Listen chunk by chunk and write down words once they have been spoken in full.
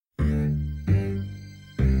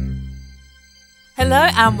Hello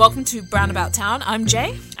and welcome to Brown About Town. I'm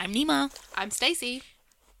Jay. I'm Nima. I'm Stacey.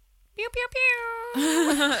 Pew pew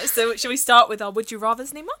pew. So shall we start with our Would You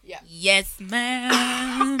Rathers, Nima? Yeah. Yes,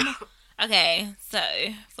 ma'am. Okay, so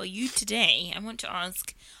for you today, I want to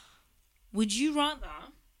ask, would you rather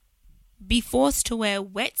be forced to wear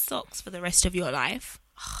wet socks for the rest of your life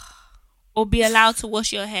or be allowed to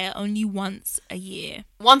wash your hair only once a year?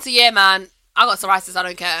 Once a year, man. I got psoriasis. I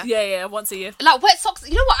don't care. Yeah, once a year. Like wet socks.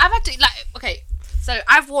 You know what? I've had to okay. So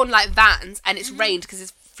I've worn like Vans, and it's rained because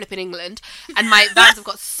it's flipping England, and my Vans have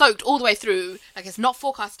got soaked all the way through. Like it's not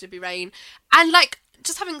forecasted to be rain, and like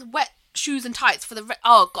just having wet shoes and tights for the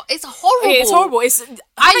oh god, it's horrible. It's horrible. It's having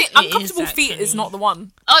It uncomfortable is, feet is actually. not the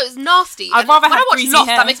one. Oh, it's nasty. I'd And rather when have I watch greasy Lost,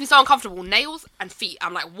 hair. that makes me so uncomfortable. Nails and feet.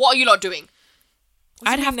 I'm like, what are you lot doing?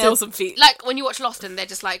 I'd have nails and feet. Like when you watch Lost and they're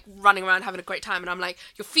just like running around having a great time, and I'm like,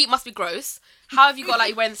 your feet must be gross. How have you got like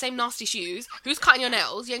you're wearing the same nasty shoes? Who's cutting your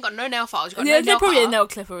nails? You ain't got no nail files. You got Yeah, no they're nail probably cutter. nail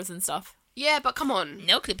clippers and stuff. Yeah, but come on.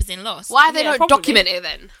 Nail clippers in Lost. Why they Yeah, don't probably. document it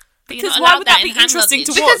then? But you're Because not why allowed would that in be hand interesting luggage.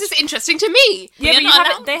 to Because watch? it's interesting to me. Yeah, but you're not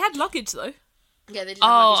allowed. they had luggage though. Yeah, they didn't Oh,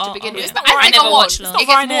 have luggage to begin okay. with. It's But not as they Ryanair, go on, watch it Lost.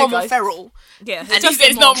 gets Ryanair, more and more guys. feral. Yeah, And just he said gets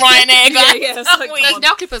it's not more- Ryanair, Yeah, guys. yeah, it's like, come Those on.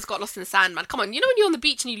 nail clippers got lost in the sand, man. Come on, you know when you're on the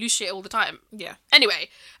beach and you lose shit all the time? Yeah, Anyway,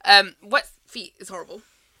 wet feet is horrible.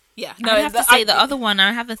 yeah. No, I have to say the other one.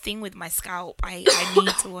 I have a thing with my scalp. I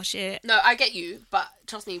need to wash it. No, I get you, but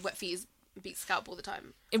trust me, wet feet beats scalp all the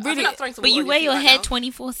time. It I feel really- like throwing some But water you on wear feet your right hair now.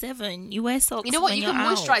 24/7. You wear socks. You know what? when You you're can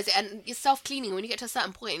out. moisturize it, and you're self-cleaning. When you get to a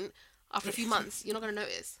certain point, after a few months, you're not going to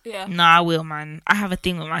notice. Yeah. No, I will, man. I have a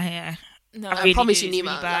thing with my hair. No. I I really promise do, you, it's Nima.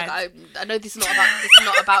 really bad. Like, I know this is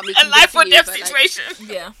not about me. A life or convincing you, death but, like, situation.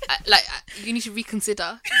 Yeah. you need to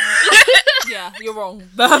reconsider. Yeah, you're wrong.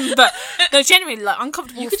 But no, genuinely, like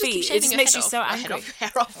uncomfortable You could just keep feet, it shaving just your makes head you off. so Your head angry. off,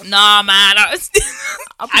 hair off. Nah, man.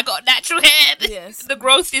 I got natural hair. Yes. The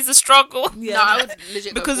growth is a struggle. Yeah. No, I would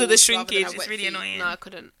legit go Because of the bald rather than shrinkage, have it's wet really feet. annoying. No, I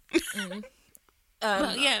couldn't.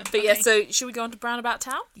 Well, yeah, But yeah, okay. so should we go on to Brown About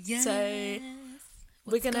Town? Yes. So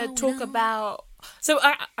we're going to going talk on? about... So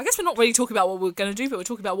I guess we're not really talking about what we're going to do, but we're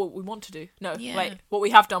talking about what we want to do. No, Yeah. wait. What we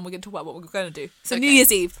have done, we're going to talk about what we're going to do. So New Okay.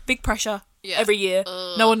 Year's Eve, big pressure Yeah. every year.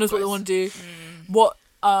 No one knows what they gross. want to do. What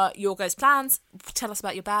are your guys' plans? Tell us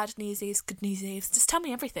about your bad New Year's Eves, good New Year's Eves. Just tell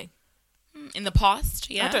me everything. In the past,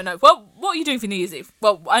 yeah. I don't know. Well, what are you doing for New Year's Eve?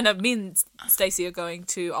 Well, I know me and Stacey are going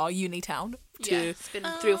to our uni town. Yeah, it's been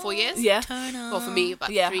 3 or 4 years. Yeah. Turn on. Well, for me, about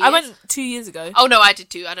 3 Yeah. years. I went 2 years ago. Oh, no, I did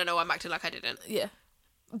too. I don't know why I'm acting like I didn't. Yeah.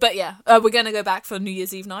 But yeah, we're going to go back for New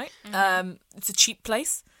Year's Eve night. It's a cheap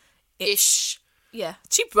place. Ish. Yeah.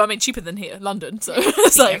 Cheap. I mean, cheaper than here, London. So I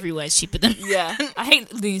it's think like, everywhere is cheaper than. yeah. I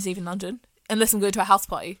hate New Year's Eve in London unless I'm going to a house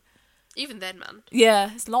party. Even then, man.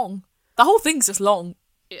 Yeah, it's long. The whole thing's just long.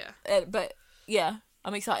 Yeah. But yeah,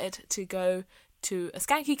 I'm excited to go to a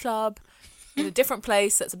skanky club in a different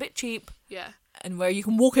place that's a bit cheap Yeah. and where you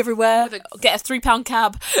can walk everywhere, With get a £3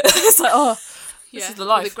 cab. It's like, oh, this Yeah. is the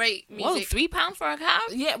life. With a great Whoa, music. £3 for a cab?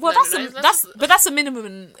 Yeah, well, No, that's a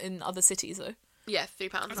minimum in other cities though. Yeah,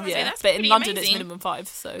 £3. Okay, Yeah, that's but in pretty London it's amazing. minimum 5.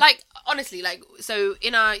 So Like, honestly, like, so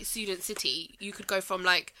in our student city, you could go from,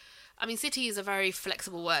 like, I mean, city is a very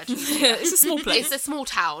flexible word. it's a small place. It's a small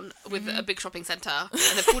town with a big shopping centre,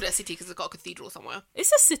 and they've called it a city because it's got a cathedral somewhere.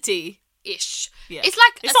 It's a city. Ish. Yeah. It's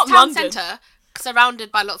like It's a not town London. centre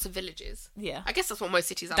surrounded by lots of villages. Yeah. I guess that's what most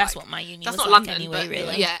cities are That's like. what my uni That's was not like London, anyway, but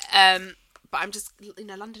really. yeah. But I'm just,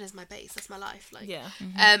 London is my base. That's my life. Like, Yeah.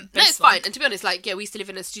 no, it's Baseline. fine. And to be honest, like, yeah, we used to live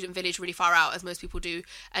in a student village really far out, as most people do.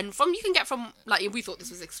 And you can get from, like, we thought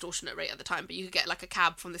this was extortionate rate at the time, but you could get, like, a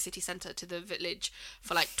cab from the city centre to the village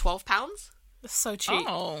for, like, £12. That's so cheap.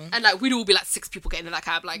 Oh. And, like, we'd all be, like, 6 people getting in that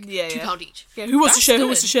cab, like, Yeah, £2 yeah. each. Yeah, who wants to That's share? Who good.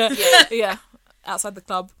 wants to share? Yeah. Yeah. Outside the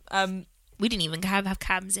club. We didn't even have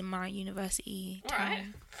cabs in my university town. Alright.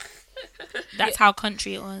 That's how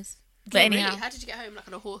country it was. But Yeah, anyhow, really? How did you get home? Like,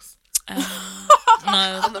 on a horse?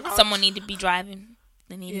 no, the road. someone needed to be driving.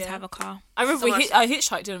 They needed Yeah. to have a car. I remember So much- I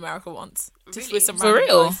hitchhiked in America once. Just Really? with some For random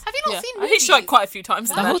real? guys. Have you not Yeah. seen I movies? hitchhiked quite a few times.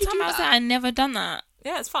 Why The now. whole would you time do I was that? there, I never done that.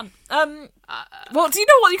 Yeah, it's fun. Well, do you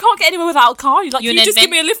know what? You can't get anywhere without a car. You're like, You're can you an just give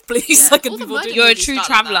me a lift, please? Yeah. Like, and All the people murder do. You're a movies true start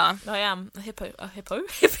like traveller. I am a hippo. A hippo?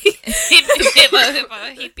 Hippie.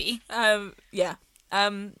 Hippie. Yeah.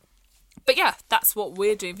 But yeah, that's what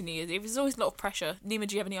we're doing for New Year's Eve. There's always a lot of pressure. Nima,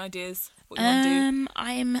 do you have any ideas what you want to do?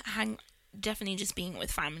 I'm definitely just being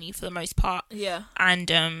with family for the most part. Yeah.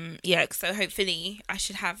 And yeah, so hopefully I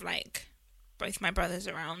should have like both my brothers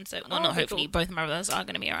around. So well, Oh, not okay, hopefully, cool. both of my brothers are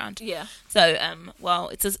going to be around. Yeah. So well,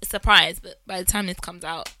 it's a surprise, but by the time this comes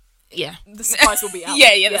out, yeah, The surprise will be out.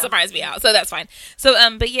 yeah, the surprise will be out. So that's fine. So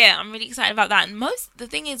but yeah, I'm really excited about that. And the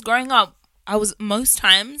thing is, growing up, most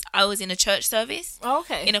times I was in a church service, Oh,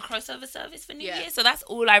 okay. in a crossover service for New Yeah. Year. So that's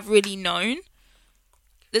all I've really known.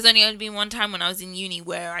 There's only been one time when I was in uni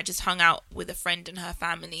where I just hung out with a friend and her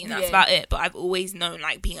family, and that's Yeah. about it. But I've always known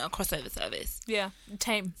like being at a crossover service. Yeah,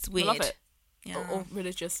 tame. It's I weird. love it. Yeah, Or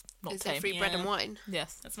religious, not Is there tame. free bread and Yeah. wine?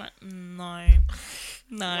 Yes. that's like no.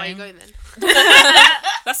 Why are you going then?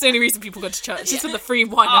 That's the only reason people go to church. Just for the free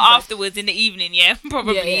wine. Oh, and bread. afterwards in the evening, yeah,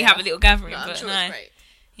 probably Yeah, yeah. have a little gathering. No, I'm but sure no, it's great.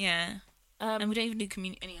 yeah, and Um, we don't even do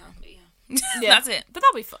communion anyhow. But yeah, yeah, that's it. But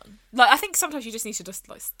that'll be fun. Like, I think sometimes you just need to just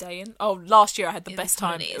like stay in. Oh, last year I had the Yeah, best the time.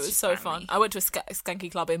 holidays It was with so family. fun. I went to a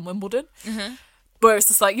skanky club in Wimbledon. Mhm. Where it's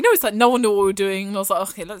just like, you know, it's like no one knew what we were doing. And I was like,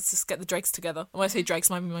 okay, let's just get the Drakes together. And when I say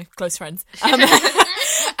Drakes, my close friends.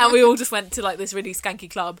 And we all just went to like this really skanky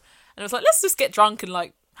club. And I was like, let's just get drunk and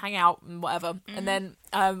like hang out and whatever. And then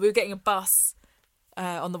we were getting a bus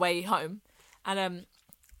on the way home. And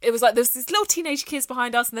it was like there was these little teenage kids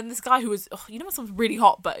behind us. And then this guy who was, you know, someone's really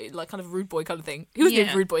hot, but like kind of a rude boy kind of thing. He wasn't even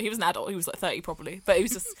Yeah. a rude boy. He was an adult. He was like 30 probably. But he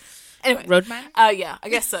was just, anyway. Roadman. Yeah, I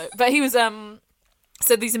guess so. But he was,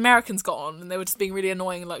 so these Americans got on and they were just being really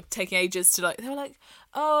annoying, like taking ages to like, they were like,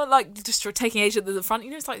 oh, like just taking ages at the front. You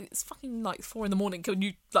know, it's fucking like 4 a.m. Can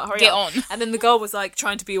you like hurry Get up? on. And then the girl was like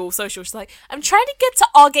trying to be all social. She's like, I'm trying to get to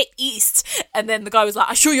Aldgate East. And then the guy was like,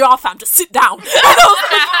 I sure you are, fam. Just sit down.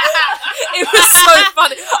 It was so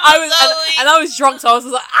funny. And I was drunk, so I was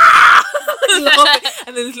just like, ah, laughing.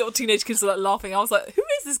 And then these little teenage kids were like laughing. I was like, who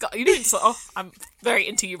is this guy? You know, just like, oh, I'm very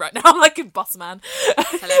into you right now. I'm like a bus man.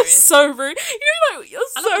 Hilarious. So rude. You know, like you're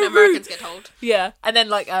I love when so Americans rude. get told. Yeah, and then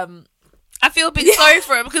like I feel a bit sorry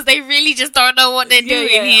for them because they really just don't know what they're doing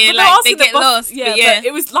yeah. here. But they're Like they asking the get bus- lost. Yeah, but yeah. but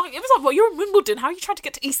it was like well, you're in Wimbledon. How are you trying to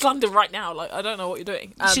get to East London right now? Like I don't know what you're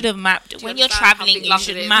doing. You should have mapped it. you When you're understand how traveling, big you London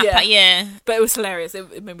should is? map Yeah. it. Yeah. But it was hilarious.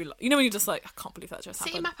 It made me you know when you're just like I can't believe that just City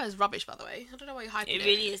happened. Mapper is rubbish, by the way. I don't know why you're hyping It it.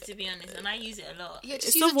 really is, to be honest, and I use it a lot. Yeah, just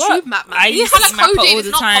It's use the a work. tube map, man. I You use have City Mapper coding, all it's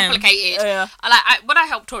the not time. complicated. Yeah. When I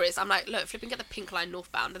help tourists, I'm like, look, flipping get the pink line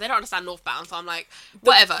northbound. They don't understand northbound, so I'm like,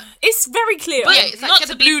 whatever. It's very clear. But yeah, Yeah, it's like not get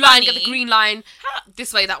to the be blue line, get the funny. green line,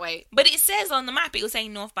 this way, that way. But it says on the map, it will say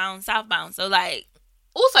northbound, southbound. So like,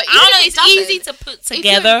 Also, I don't know, it's easy to put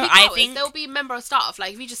together. I think. there'll be member of staff.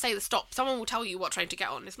 Like if you just say the stop, someone will tell you what train to get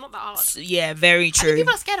on. It's not that hard. Yeah, very I think true.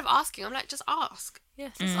 people are scared of asking. I'm like, just ask. Yeah,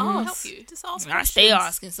 just I'll ask. help you. Just ask. I stay questions.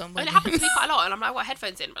 asking I somebody. mean, it happens to me quite a lot, and I'm like, I got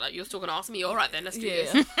headphones in, but like you're still gonna ask me. All right, then let's do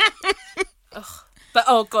Yeah. this. Ugh. But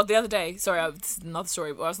oh god, the other day, sorry, this is another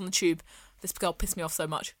story. But I was on the tube. This girl pissed me off so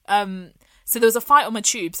much. So there was a fight on my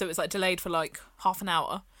tube, so it was like delayed for like half an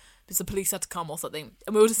hour because the police had to come or something,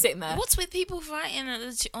 and we were just sitting there. What's with people fighting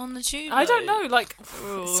on the tube? I don't though? know, like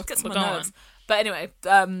Ooh, it gets but my go nerves. on. But anyway,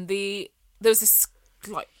 there was this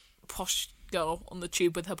like posh girl on the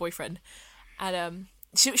tube with her boyfriend, and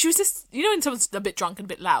she was just, you know, when someone's a bit drunk and a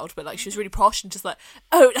bit loud, but like she was really posh and just like,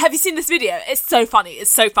 oh, have you seen this video? It's so funny.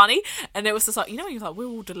 It's so funny. And it was just like, you know, when you're like, we're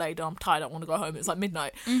all delayed. I'm tired. I want to go home. It's like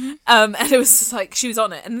midnight. And it was just like she was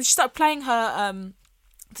on it, and then she started playing her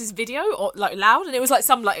this video or like loud, and it was like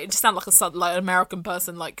some like it just sounded like an American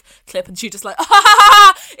person like clip, and she just like, ha ha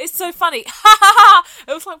ha, it's so funny, ha ha ha.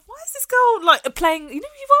 It was like, why is this girl like playing? You know,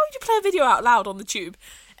 why would you play a video out loud on the tube?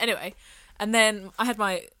 Anyway. And then I had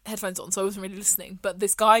my headphones on, so I wasn't really listening. But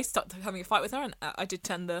this guy started having a fight with her, and I did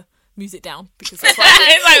turn the music down because it's like,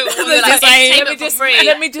 It's like, Like, it's like, entertainment for free.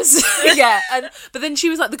 let me just yeah. But then she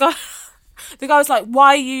was like, the guy was like, why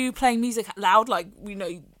are you playing music loud? Like, you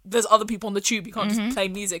know, there's other people on the tube. You can't just play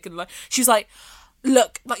music. And like, she was like,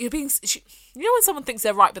 look, like you're being. You know when someone thinks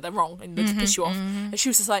they're right but they're wrong and they piss you off. And she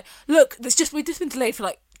was just like, look, we've just been delayed for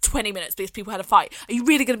like 20 minutes because people had a fight. Are you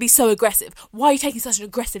really going to be so aggressive? Why are you taking such an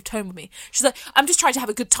aggressive tone with me? She's like, I'm just trying to have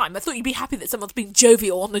a good time. I thought you'd be happy that someone's being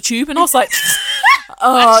jovial on the tube. And I was like,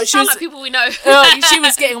 oh, she Sound was, like people we know. she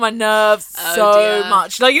was getting on my nerves Oh, so dear.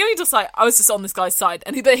 much. Like, you know, you just like, I was just on this guy's side,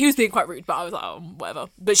 and he was being quite rude, but I was like, oh, whatever.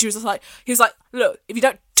 But she was just like, he was like, look, if you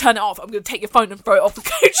don't turn it off, I'm going to take your phone and throw it off the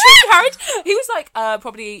coach carriage. He was like,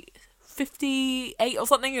 probably 58 or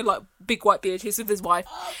something, and like big white beard. He was with his wife,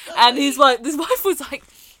 and he's like, his wife was like,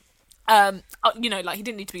 you know, like he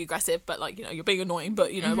didn't need to be aggressive, but like, you know, you're being annoying,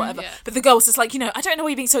 but you know, whatever. yeah. But the girl was just like, you know, I don't know why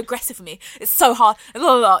you're being so aggressive for me. It's so hard. And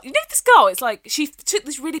blah, blah, blah. You know, this girl, it's like she took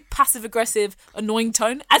this really passive aggressive, annoying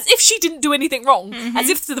tone, as if she didn't do anything wrong, as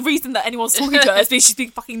if the reason that anyone's talking to her is because she's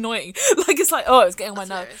being fucking annoying. Like it's like, oh, it was getting on my That's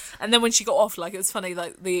nerves. hilarious. And then when she got off, like it was funny.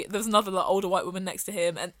 Like there was another like, older white woman next to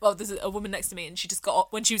him, and well, there's a woman next to me, and she just got off,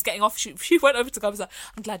 when she was getting off, she went over to the guy and was like,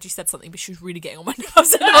 I'm glad you said something, but she was really getting on my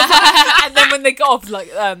nerves. And then when they got off, like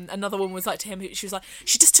another woman was like to him, she was like,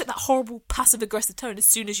 she just took that horrible passive aggressive tone as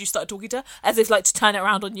soon as you started talking to her, as if like to turn it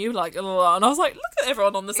around on you, like, and I was like, look at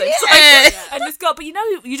everyone on the same side. And this girl, but you know,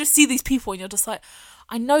 you just see these people and you're just like,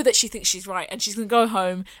 I know that she thinks she's right, and she's gonna go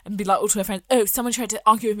home and be like all to her friends, oh, someone tried to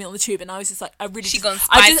argue with me on the tube, and I was just like, gonna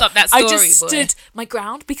spice up that story, I just boy. stood my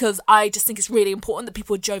ground because I just think it's really important that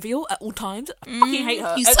people are jovial at all times. I fucking hate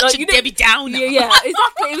her. You're And, such like, a Debbie Downer. Yeah,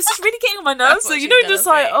 exactly. It was just really getting on my nerves. So what you she know, does, just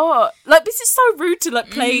like, yeah. oh, like this is so rude to like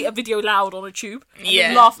play a video loud on a tube. And then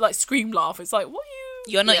Yeah. laugh, like scream laugh. It's like, what are you?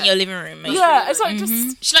 You're not in your living room, mate. Yeah, it's like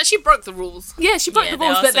just. She broke the rules. Yeah, she broke Yeah, the they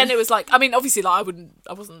rules, are but so- then it was like, I mean, obviously, like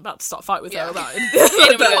I wasn't about to start a fight with Yeah. her about Ain't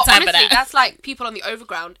it. nobody got But time for honestly, that. that's like people on the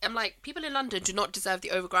overground. I'm like, people in London do not deserve the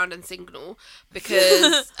overground and Signal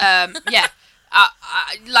because,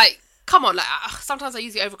 like, come on, like, sometimes I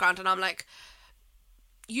use the overground and I'm like,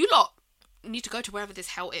 you lot need to go to wherever this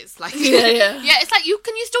hell is. Like, Yeah. it's like, you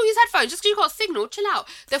still use headphones just because you got a Signal. Chill out.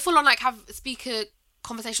 They're full on like have speaker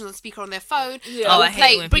conversations on speaker on their phone. Yeah. Oh, Or I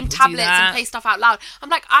hate when bring people do tablets that. and play stuff out loud. I'm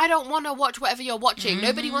like, I don't want to watch whatever you're watching.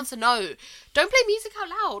 Nobody wants to know. Don't play music out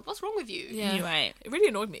loud. What's wrong with you? Yeah. You're right. It really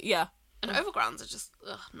annoyed me. Yeah, And overgrounds are just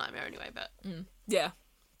nightmare anyway. But yeah.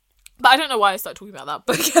 But I don't know why I started talking about that.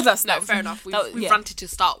 But yeah, that's no, not fair enough. We've yeah. ranted to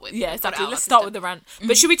start with. Yeah, Got it exactly. out Let's our start system. with the rant.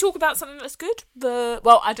 But should we talk about something that's good?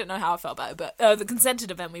 Well, I don't know how I felt about it, but the consented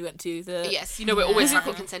event we went to. Yes, you know we're always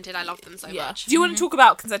fucking consented. I love them so Yeah. much. Do you want to talk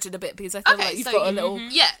about consented a bit, because I feel Okay, like you've so got a little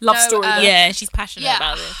Yeah, love story there. Yeah, she's passionate Yeah,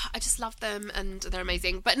 about this. I just love them and they're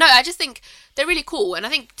amazing. But no, I just think they're really cool. And I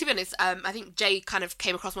think, to be honest, I think Jay kind of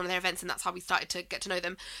came across one of their events and that's how we started to get to know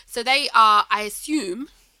them. So they are, I assume,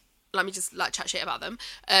 let me just like chat shit about them.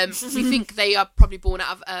 We think they are probably born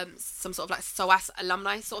out of some sort of like SOAS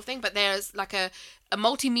alumni sort of thing. But there's like a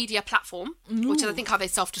multimedia platform, which is I think how they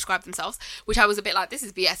self-describe themselves, which I was a bit like, this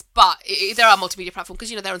is BS. But they're a multimedia platform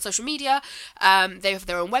because, you know, they're on social media. They have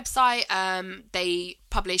their own website. They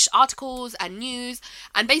publish articles and news.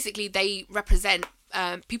 And basically they represent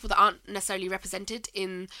people that aren't necessarily represented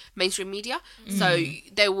in mainstream media. So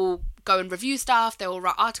they will go and review stuff, they will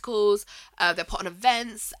write articles, they'll put on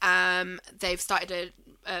events. They've started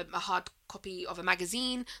a hard copy of a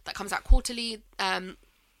magazine that comes out quarterly.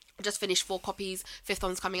 Just finished 4 copies, 5th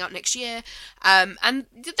one's coming out next year, and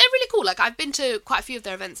they're really cool. Like, I've been to quite a few of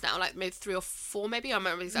their events now, like maybe 3 or 4 maybe, I'm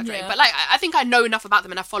not really exaggerating, Yeah. but like I think I know enough about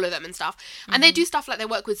them and I follow them and stuff. And they do stuff like they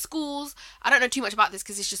work with schools. I don't know too much about this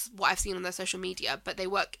because it's just what I've seen on their social media, but they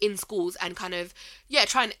work in schools and kind of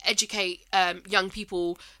try and educate young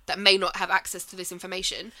people that may not have access to this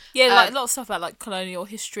information. Yeah, like a lot of stuff about like colonial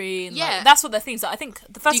history and Yeah. like, that's what their things are. I think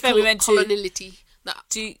the first event we went to, Decoloniality.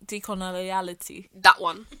 decoloniality. That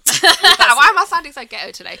one. Why am I sounding so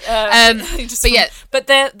ghetto today? Just but yeah, but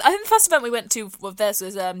I think the first event we went to of theirs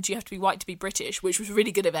was Do You Have to Be White to Be British, which was a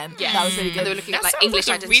really good event. yeah, That was really And they good. were looking at That like sounds English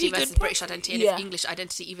like a identity really good versus British identity, and Yeah. if English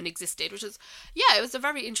identity even existed, which was it was a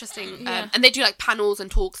very interesting. And they do like panels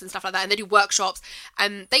and talks and stuff like that, and they do workshops,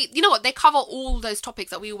 and they, you know what, they cover all those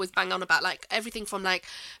topics that we always bang on about, like everything from like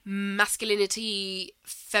masculinity,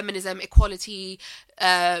 feminism, equality,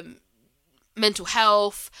 mental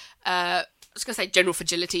health. I was gonna say general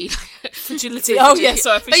fragility. Fragility. Oh yeah,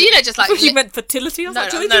 sorry. But you know, just like you meant fertility or no,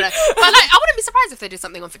 something. no. But like, I wouldn't be surprised if they did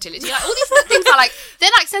something on fertility. Like, all these things are like, they're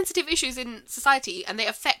like sensitive issues in society, and they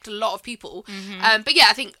affect a lot of people. But yeah,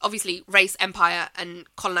 I think obviously race, empire, and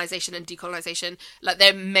colonization and decolonization, like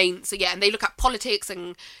their main. So yeah, and they look at politics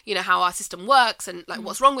and, you know, how our system works and like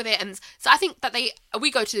what's wrong with it. And so I think that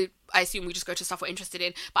we go to. I assume we just go to stuff we're interested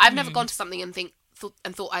in. But I've never gone to something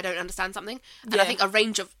and thought I don't understand something. And I think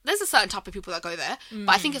there's a certain type of people that go there,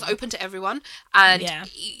 but I think it's open to everyone, and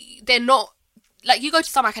they're not like, you go to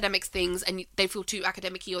some academics things and they feel too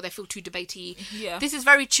academic-y or they feel too debatey. Yeah. This is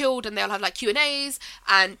very chilled, and they'll have like Q&As,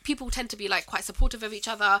 and people tend to be like quite supportive of each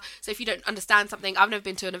other. So if you don't understand something, I've never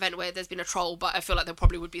been to an event where there's been a troll, but I feel like there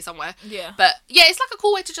probably would be somewhere. Yeah. But yeah, it's like a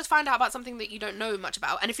cool way to just find out about something that you don't know much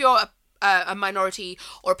about. And if you're a minority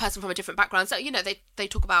or a person from a different background, so, you know, they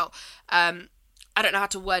talk about I don't know how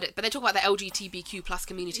to word it, but they talk about the LGBTQ plus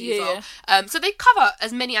community as well. So they cover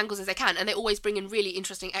as many angles as they can, and they always bring in really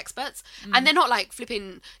interesting experts. And they're not like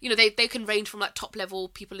flipping, you know, they can range from like top level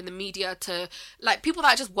people in the media to like people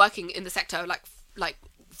that are just working in the sector, like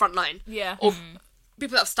frontline. Yeah. Or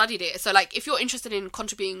people that have studied it. So like, if you're interested in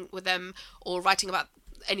contributing with them or writing about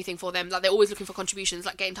anything for them, like they're always looking for contributions,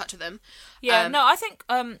 like get in touch with them. Yeah, no, I think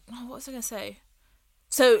what was I gonna say?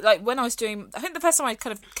 So, like, when I was doing... I think the first time I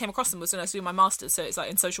kind of came across them was when I was doing my master's, so it's,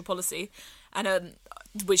 like, in social policy, and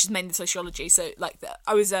which is mainly sociology. So, like,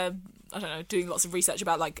 I was, I don't know, doing lots of research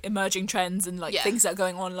about, like, emerging trends and, like, things that are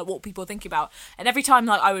going on, like, what people are thinking about. And every time,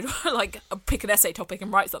 like, I would, like, pick an essay topic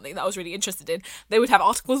and write something that I was really interested in, they would have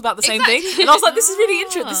articles about the same thing. And I was like, this is really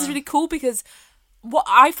interesting. This is really cool, because... what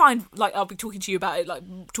I find, like, I'll be talking to you about it, like,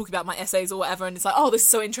 talking about my essays or whatever, and it's like, oh, this is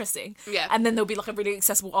so interesting. Yeah. And then there'll be, like, a really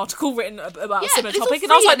accessible article written about a Yeah, similar and it's all topic. free,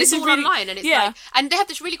 And I was like, this it's is all really... online, and it's yeah. like, and they have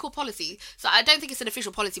this really cool policy. So I don't think it's an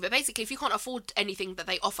official policy, but basically, if you can't afford anything that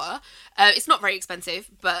they offer, it's not very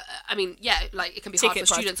expensive. But I mean, yeah, like it can be hard Ticket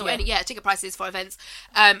for price, students or yeah. ticket prices for events.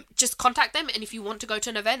 Just contact them, and if you want to go to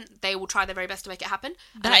an event, they will try their very best to make it happen.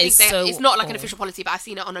 And That I think is so it's not like an cool. official policy, but I've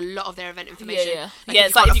seen it on a lot of their event information. Yeah. Like, Yeah, if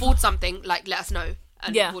it's you like can't if you- afford something, like let us know.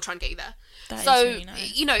 And Yeah. we'll try and get you there. That is So, really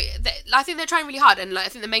nice. you know, I think they're trying really hard. And like, I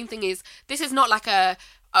think the main thing is, this is not like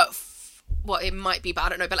what it might be, but I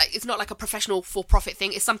don't know. But like, it's not like a professional for-profit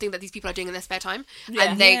thing. It's something that these people are doing in their spare time.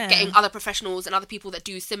 And they're Yeah. getting other professionals and other people that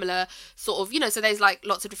do similar sort of, you know, so there's like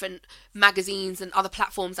lots of different magazines and other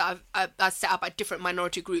platforms that are set up by different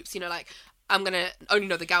minority groups, you know, like, I'm going to only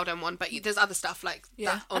know the Galdem one, but there's other stuff like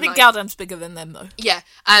Yeah. that I think online. Galdem's bigger than them, though. Yeah,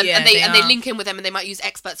 Yeah, and they are. link in with them, and they might use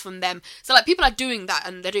experts from them. So like people are doing that,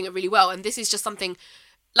 and they're doing it really well. And this is just something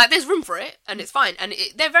like there's room for it, and it's fine. And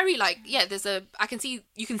they're very like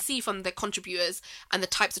you can see from the contributors and the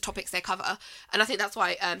types of topics they cover. And I think that's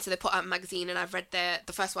why so they put out a magazine, and I've read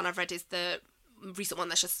the first one I've read is the recent one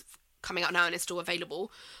that's just coming out now and is still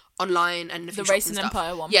available online and a few The shops Race and and stuff.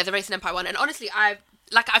 Empire one. Yeah, the Race and Empire one. And honestly, I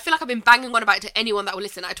feel like I've been banging on about it to anyone that will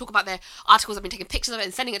listen. I talk about their articles, I've been taking pictures of it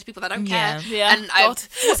and sending it to people that don't care. Yeah, And I've God.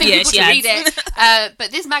 forcing Yeah, people she to has. read it.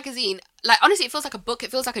 But this magazine, like, honestly, it feels like a book.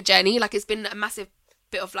 It feels like a journey. Like, it's been a massive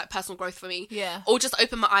bit of like personal growth for me. Yeah. Or just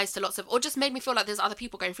opened my eyes to or just made me feel like there's other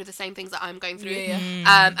people going through the same things that I'm going through.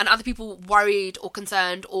 Yeah. And other people worried or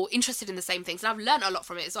concerned or interested in the same things. And I've learned a lot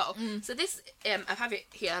from it as well. So this, I have it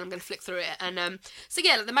here and I'm going to flick through it. And so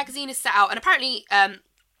yeah, like, the magazine is set out, and apparently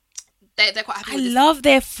they're quite happy I with this. love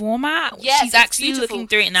their format. Yes, She's it's actually beautiful. looking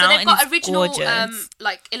through it now, So they've and got it's original gorgeous.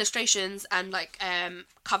 like illustrations and like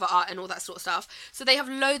cover art and all that sort of stuff. So they have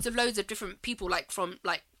loads of different people, like from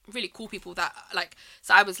like really cool people that like.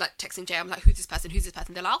 So I was like texting Jay, I'm like, who's this person?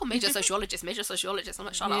 They're like, oh, major sociologist. I'm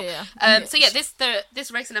like, shut up. Yeah. So yeah,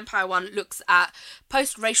 this Race and Empire one looks at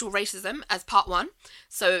post-racial racism as part one.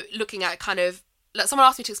 So looking at kind of, like, someone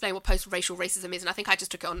asked me to explain what post-racial racism is, and I think I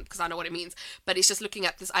just took it on because I know what it means. But it's just looking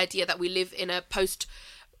at this idea that we live in a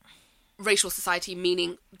post-racial society,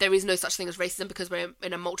 meaning there is no such thing as racism because we're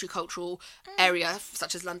in a multicultural area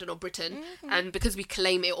such as London or Britain, and because we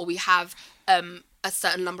claim it or we have a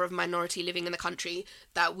certain number of minority living in the country,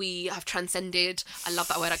 that we have transcended. I love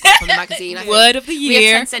that word I got from the magazine. I think Word of the we have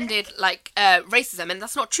year. transcended like racism, and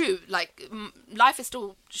that's not true. Like life is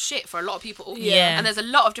still shit for a lot of people. Yeah. And there's a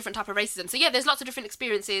lot of different type of racism. So yeah, there's lots of different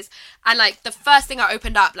experiences. And like the first thing I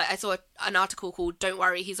opened up, like I saw an article called "Don't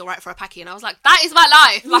Worry, He's Alright for a Paki," and I was like, that is my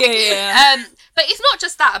life. Like, Yeah. but it's not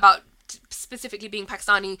just that about specifically being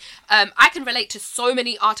Pakistani. I can relate to so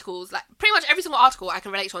many articles, like pretty much every single article I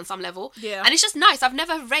can relate to on some level. Yeah. And it's just nice. I've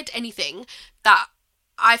never read anything that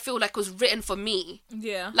I feel like was written for me.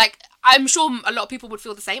 Yeah. Like, I'm sure a lot of people would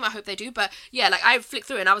feel the same. I hope they do. But yeah, like I flicked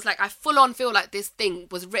through it and I was like, I full on feel like this thing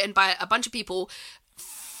was written by a bunch of people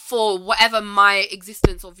for whatever my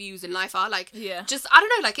existence or views in life are. Like, Yeah. just, I don't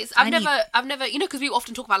know, like it's, I've need- never, you know, because we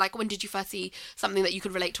often talk about like, when did you first see something that you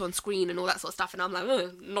could relate to on screen and all that sort of stuff. And I'm like,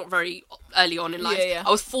 not very early on in life. Yeah.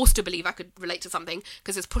 I was forced to believe I could relate to something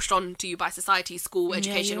because it's pushed on to you by society, school,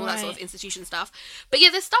 education, you're all that sort right. of institution stuff. But yeah,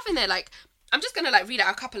 there's stuff in there like, I'm just going to like read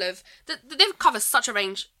out a couple of, they've covered such a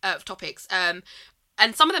range of topics. And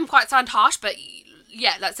some of them quite sound harsh, but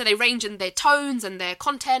yeah, like, so they range in their tones and their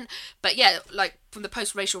content. But yeah, like from the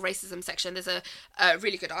post-racial racism section, there's a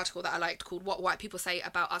really good article that I liked called "What White People Say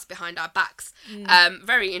About Us Behind Our Backs."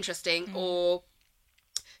 Very interesting. Or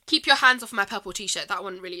 "Keep Your Hands Off My Purple T-Shirt." That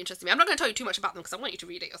one really interested me. I'm not going to tell you too much about them because I want you to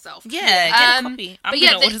read it yourself. Yeah, get a Um, copy. I'm but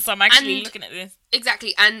yeah, gonna order some. I'm actually and- looking at this.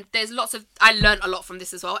 Exactly, and there's lots of, I learned a lot from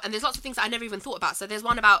this as well, and there's lots of things that I never even thought about. So there's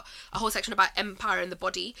one about, a whole section about empire and the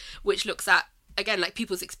body, which looks at, again, like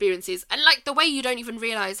people's experiences, and like the way you don't even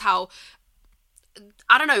realise how,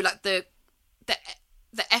 I don't know, like the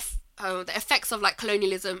effects of like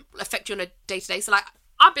colonialism affect you on a day-to-day. So like,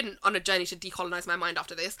 I've been on a journey to decolonize my mind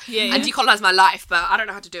after this, and decolonize my life, but I don't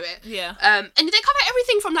know how to do it. Yeah. And they cover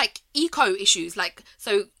everything from like eco issues, like,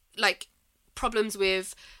 so like problems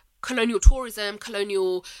with colonial tourism,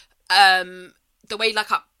 colonial, the way like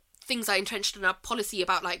things are entrenched in our policy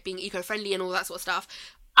about like being eco-friendly and all that sort of stuff.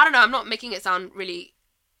 I don't know, I'm not making it sound really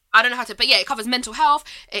I don't know how to, but yeah, it covers mental health.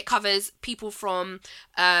 It covers people from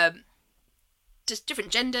just different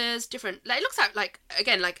genders, different. Like, it looks at like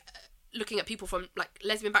again like looking at people from like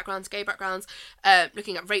lesbian backgrounds, gay backgrounds,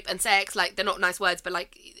 looking at rape and sex. Like, they're not nice words, but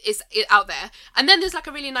like it's out there. And then there's like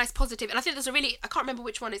a really nice positive, and I think there's a really, I can't remember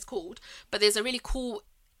which one it's called, but there's a really cool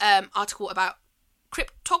article about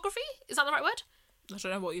cryptography. Is that the right word? I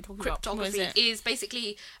don't know what you're talking about. Cryptography is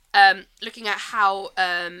basically looking at how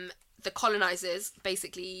the colonizers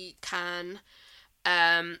basically can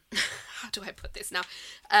how do I put this now?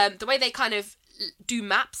 The way they kind of do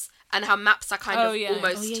maps, and how maps are kind of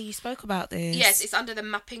almost. Oh yeah, you spoke about this. Yes, it's under the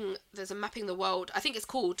mapping. There's a Mapping the World. I think it's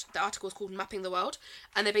called. The article is called Mapping the World,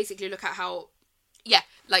 and they basically look at how,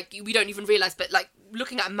 like we don't even realize, but like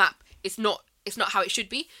looking at a map, it's not how it should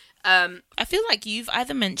be. I feel like you've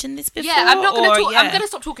either mentioned this before. Yeah, I'm not going to talk. Yeah. I'm going to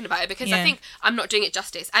stop talking about it because I think I'm not doing it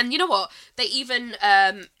justice. And you know what? They even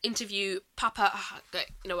interview Papa.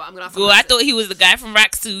 You know what? I'm going to. Well, I thought he was the guy from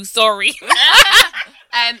Raksu. Sorry.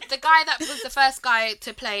 The guy that was the first guy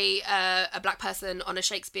to play a black person on a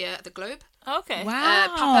Shakespeare at the Globe. Okay.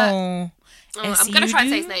 Wow. Papa. I'm going to try and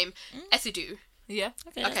say his name. Esidu. Yeah.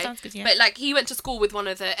 Okay, that sounds good. Yeah. But like, he went to school with one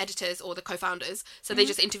of the editors or the co-founders, so they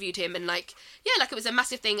just interviewed him, and like, like it was a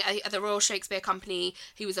massive thing at the Royal Shakespeare Company.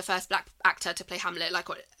 He was the first black actor to play Hamlet. Like,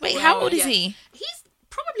 Wait, how old is he? He's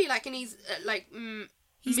probably like in his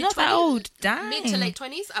He's not that old. Dang. Mid to late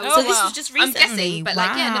 20s. So this was just recently. I'm guessing, but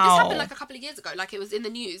like, no, this happened like a couple of years ago. Like, it was in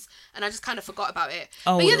the news, and I just kind of forgot about it.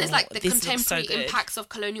 Oh, but yeah, there's like the contemporary impacts of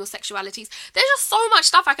colonial sexualities. There's just so much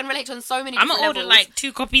stuff I can relate to on so many. I'm different gonna order levels. like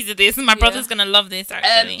 2 copies of this, and my brother's gonna love this.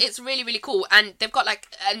 Actually, it's really, really cool, and they've got like,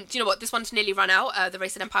 and you know what? This one's nearly run out. The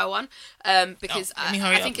Race and Empire one, because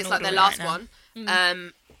I think it's like their last one.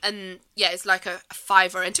 And yeah, it's like a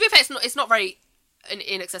 $5, and to be fair, it's not very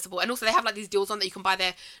inaccessible. And also, they have like these deals on that you can buy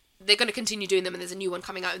there. They're going to continue doing them, and there's a new one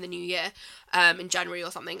coming out in the new year, in January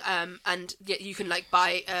or something. And yeah, you can like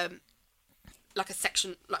buy like a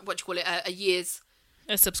section, like what do you call it, a year's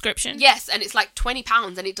a subscription. Yes, and it's like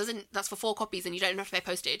 £20, and it doesn't. That's for 4 copies, and you don't have to pay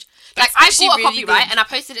postage. Like, That's I bought a really copy, good. right, and I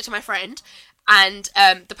posted it to my friend, and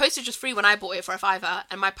the postage was free when I bought it for $5,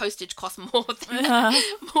 and my postage cost more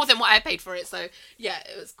than what I paid for it. So yeah,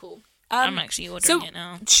 it was cool. I'm actually ordering it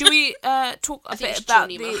now. Should we talk a think bit it's about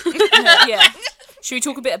Johnny the Should we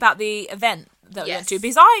talk a bit about the event that we went to?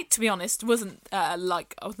 Because I, to be honest, wasn't I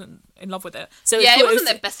wasn't in love with it. So Yeah, it wasn't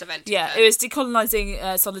their best event. Yeah, it was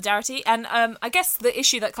decolonising solidarity, and I guess the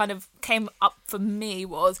issue that kind of came up for me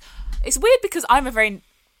was, it's weird because I'm a very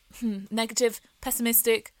negative,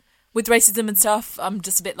 pessimistic with racism and stuff. I'm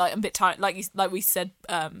just a bit like, I'm a bit tired. Like we said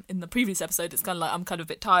in the previous episode, it's kind of like I'm kind of a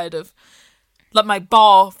bit tired of. Like, my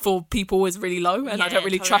bar for people is really low, and I don't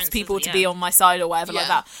really trust people to be on my side or whatever like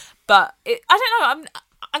that. But I don't know.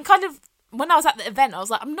 I'm kind of, when I was at the event, I was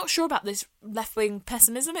like, I'm not sure about this left wing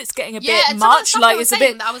pessimism. It's getting a bit much. Like, it's a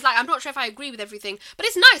bit. That I was like, I'm not sure if I agree with everything, but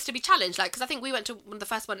it's nice to be challenged. Like, because I think we went to the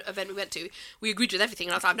first event we went to, we agreed with everything,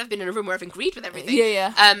 and I was like, I've never been in a room where I've agreed with everything.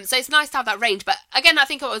 Yeah. So it's nice to have that range. But again, I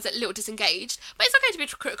think I was a little disengaged. But it's okay to be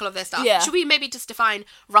critical of their stuff. Yeah. Should we maybe just define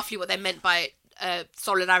roughly what they meant by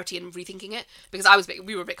solidarity and rethinking it, because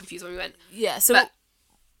we were a bit confused when we went. Yeah, so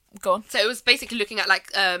go on. So it was basically looking at like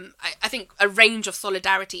I think a range of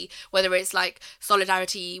solidarity, whether it's like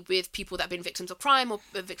solidarity with people that have been victims of crime, or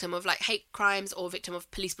a victim of like hate crimes, or victim of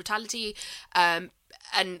police brutality, and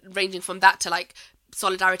ranging from that to like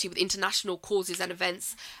solidarity with international causes and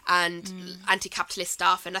events and anti-capitalist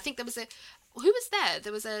stuff. And I think who was there?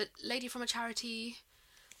 There was a lady from a charity.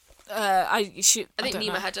 I think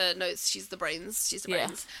Nima had her notes. She's the brains.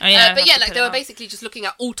 Oh, yeah, but yeah, like they were basically just looking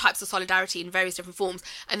at all types of solidarity in various different forms,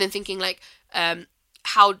 and then thinking like,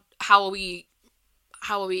 how are we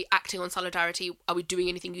acting on solidarity? Are we doing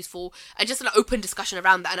anything useful? And just an open discussion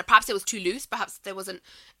around that. And perhaps it was too loose. Perhaps there wasn't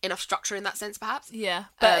enough structure in that sense. Perhaps. Yeah,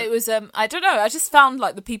 but it was. I don't know. I just found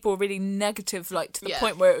like the people were really negative, like to the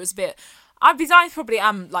point where it was a bit. I probably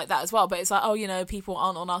am like that as well, but it's like, oh, you know, people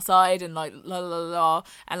aren't on our side, and like la la la,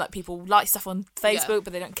 and like people like stuff on Facebook,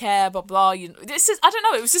 but they don't care, blah blah. You know, it's just, I don't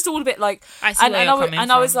know. It was just all a bit like, I see where you're coming from.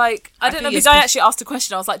 I was like, I don't know, because I actually asked a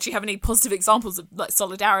question. I was like, do you have any positive examples of like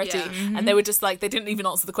solidarity? Yeah. And they were just like, they didn't even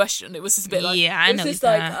answer the question. It was just a bit like, I know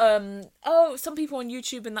like, oh, some people on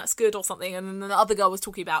YouTube and that's good or something, and then the other girl was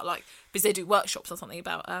talking about like, because they do workshops or something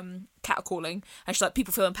about catcalling, and she's like,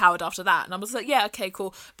 people feel empowered after that, and I was like, yeah, okay,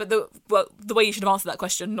 cool, but the way you should have answered that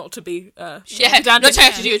question, not to be not to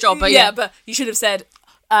actually do your job, but but you should have said,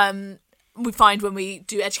 we find when we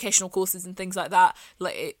do educational courses and things like that,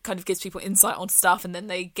 like it kind of gives people insight on stuff, and then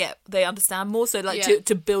they understand more. So like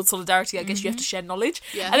to build solidarity, I guess you have to share knowledge.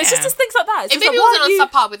 And it's just things like that. It's It just maybe like, wasn't on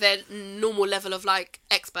subpar with their normal level of like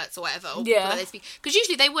experts or whatever, or people that they speak, because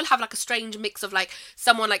usually they will have like a strange mix of like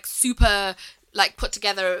someone like super like put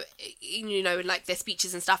together, you know, like their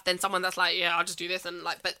speeches and stuff, then someone that's like, yeah, I'll just do this, and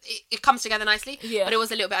like, but it comes together nicely. But it was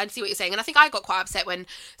a little bit, I see what you're saying, and I think I got quite upset when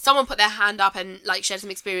someone put their hand up and like shared some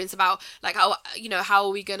experience about like how, you know, how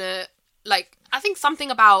are we gonna, like, I think something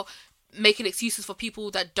about making excuses for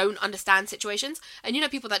people that don't understand situations, and you know,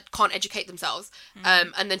 people that can't educate themselves,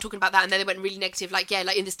 and then talking about that, and then they went really negative, like, yeah,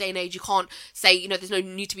 like in this day and age you can't say, you know, there's no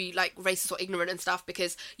need to be like racist or ignorant and stuff,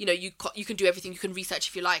 because you know, you can do everything, you can research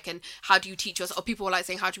if you like, and how do you teach us, or people were like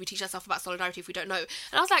saying, how do we teach ourselves about solidarity if we don't know? And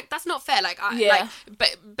I was like, that's not fair. Like,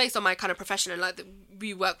 but based on my kind of profession, and like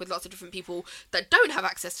we work with lots of different people that don't have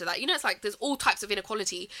access to that, you know, it's like there's all types of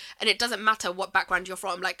inequality, and it doesn't matter what background you're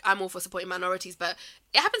from. Like, I'm all for supporting minorities, but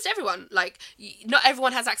it happens to everyone. Like, not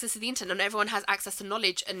everyone has access to the internet, not everyone has access to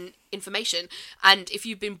knowledge and information, and if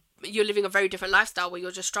you're living a very different lifestyle where you're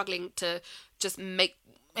just struggling to just make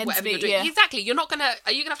whatever you're doing, exactly, are you gonna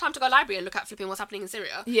have time to go to the library and look at flipping what's happening in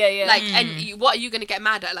Syria? Like, and what are you gonna get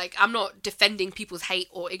mad at? Like, I'm not defending people's hate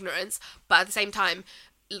or ignorance, but at the same time,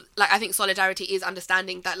 like, I think solidarity is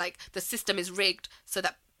understanding that like the system is rigged so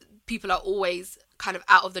that people are always kind of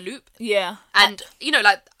out of the loop. And you know,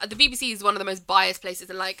 like, the BBC is one of the most biased places,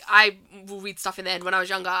 and like, I will read stuff in there, and when I was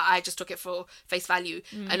younger I just took it for face value,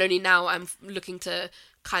 and only now I'm looking to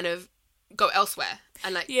kind of go elsewhere,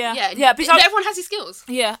 and like because everyone has these skills.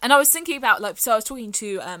 And I was thinking about, like, so I was talking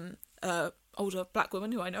to older black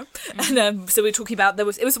woman who I know, and so we were talking about, it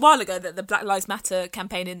was a while ago that the Black Lives Matter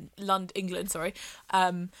campaign in England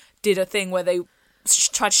did a thing where they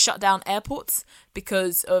tried to shut down airports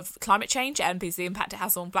because of climate change and because the impact it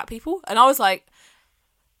has on black people. And I was like,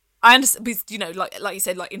 I understand, because, you know, like you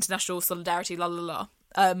said, like international solidarity, la la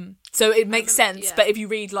la. So it makes sense, but if you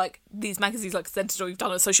read like these magazines like Centered, or you've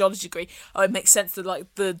done a sociology degree, it makes sense that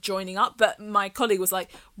like the joining up. But my colleague was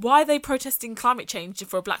like, why are they protesting climate change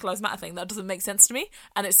for a Black Lives Matter thing? That doesn't make sense to me.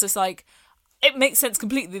 And it's just like, it makes sense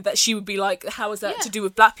completely that she would be like, how is that to do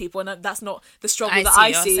with black people? And that's not the struggle that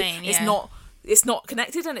I see. It's not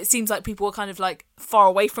connected, and it seems like people are kind of like far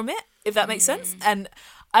away from it, if that makes sense. And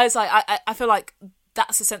I was like, I feel like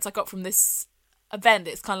that's the sense I got from this event.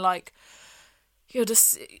 It's kind of like,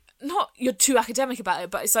 you're too academic about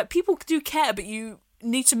it, but it's like people do care, but you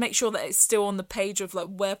need to make sure that it's still on the page of like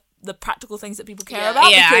where the practical things that people care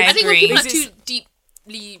about. I think when people are too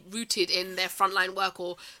deeply rooted in their frontline work,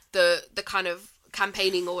 or the kind of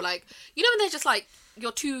campaigning, or like, you know, when they're just like,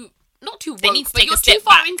 you're too not too woke, but you're too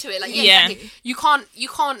far into it. Like, exactly. You can't.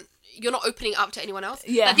 You're not opening up to anyone else.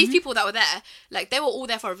 Like, these people that were there, like, they were all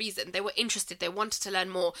there for a reason. They were interested. They wanted to learn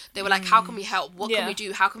more. They were like, how can we help? What can we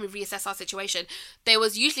do? How can we reassess our situation? There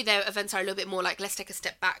was usually, their events are a little bit more like, let's take a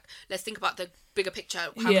step back. Let's think about the bigger picture.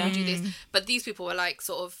 How can we do this? But these people were like,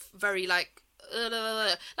 sort of very like, there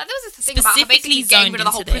was this thing about basically getting rid of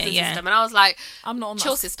the whole prison system, and I was like, I'm not on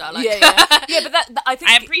chill, sister. Like, but that I think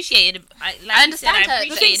I appreciate it. I understand her. I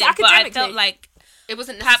appreciate it, but I felt like it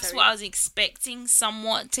wasn't perhaps what I was expecting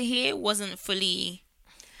somewhat to hear wasn't fully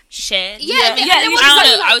shared.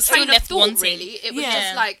 I was still left wanting. Really, it was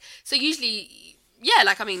just like, so usually,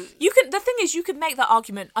 like, I mean, you can. The thing is, you could make that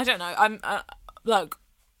argument. I don't know. I'm like,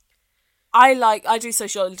 I do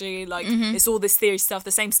sociology, like, it's all this theory stuff,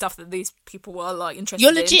 the same stuff that these people are like interested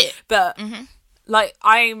in. You're legit. But like,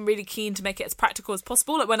 I'm really keen to make it as practical as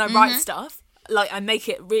possible. Like, when I write stuff, like, I make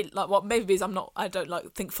it really, like, what maybe because I don't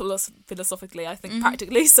like think philosophically, I think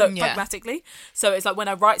practically, so pragmatically. So it's like, when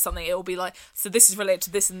I write something, it will be like, so this is related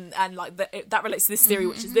to this, and like that relates to this theory,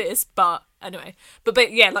 which is this, but anyway.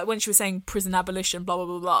 But yeah, like when she was saying prison abolition, blah, blah,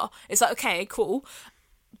 blah, blah, it's like, okay, cool.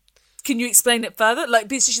 Can you explain it further? Like,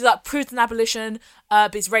 because she's like, prison abolition,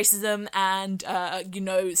 because racism and,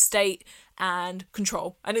 state and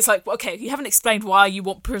control. And it's like, okay, you haven't explained why you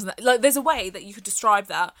want prison. Like, there's a way that you could describe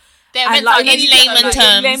that. And, like, in layman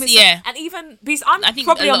terms, And even, because I think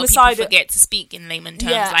probably a lot on the side forget to speak in layman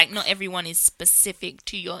terms. Like, not everyone is specific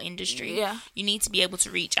to your industry. You need to be able to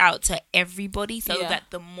reach out to everybody so that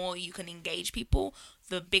the more you can engage people,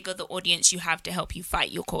 the bigger the audience you have to help you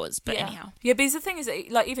fight your cause. But anyhow. Yeah, because the thing is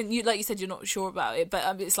that, like, even you, like you said, you're not sure about it,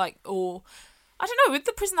 but it's like, or, I don't know, with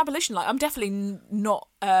the prison abolition, like, I'm definitely not,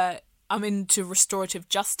 I'm into restorative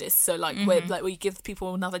justice. So, like, where you give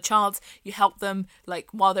people another chance, you help them, like,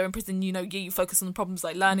 while they're in prison, you focus on the problems,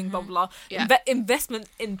 like learning, blah, blah, blah. Investment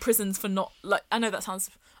in prisons for not, like, I know that sounds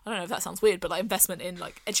I don't know if that sounds weird, but like investment in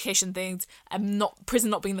like education things and not prison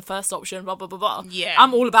not being the first option, blah blah blah blah. Yeah.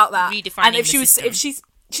 I'm all about that. Redefining And if the she was, system. if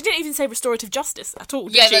she didn't even say restorative justice at all,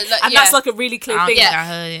 did Yeah, she? like, and that's like a really clear I don't thing. think Yeah. I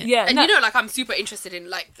heard it. Yeah, And no, you know, like, I'm super interested in,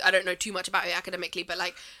 like, I don't know too much about it academically, but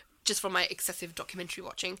like, just from my excessive documentary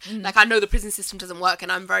watching, like, I know the prison system doesn't work,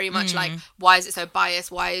 and I'm very much like, why is it so biased?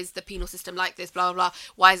 Why is the penal system like this? Blah blah blah.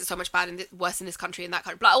 Why is it so much worse in this country and that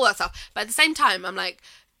country? Blah, all that stuff. But at the same time, I'm like,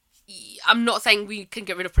 I'm not saying we can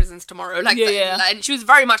get rid of prisons tomorrow. Like, Yeah. like, and she was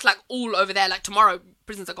very much like all over there. Like, tomorrow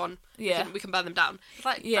prisons are gone. Yeah. we can burn them down. It's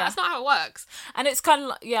like, Yeah. that's not how it works. and it's kind of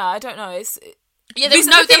like, yeah, I don't know. It's Yeah, there's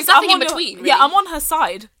the thing there's is, I'm nothing in on your- between. Really. Yeah, I'm on her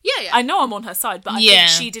side. Yeah. I know I'm on her side, but I Yeah.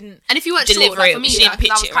 think she didn't. And if you weren't sure, Deliver like it, for me, she didn't like, 'cause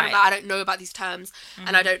I pitch was it kind of right. like, I don't know about these terms,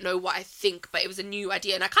 and I don't know what I think, but it was a new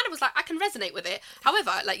idea, and I kind of was like, I can resonate with it.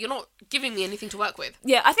 However, like, you're not giving me anything to work with.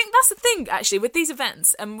 Yeah, I think that's the thing actually with these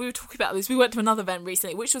events, and we were talking about this. We went to another event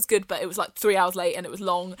recently, which was good, but it was like 3 hours late and it was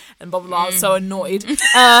long and blah blah blah. I was so annoyed.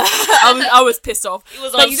 I was pissed off. It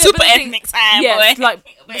was But on you know, super but the thing- ethnic time. Yeah, boy. like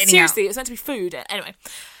But anyhow. seriously, it was meant to be food anyway.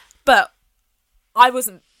 But I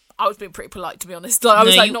wasn't. I was being pretty polite, to be honest. Like, I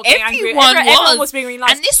was No, like not getting angry. Everyone was. was being really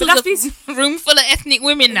nice. And this But was that's a because- room full of ethnic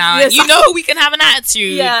women now. Yes. You know we can have an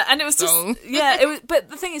attitude. Yeah, and it was just So. yeah, it was. But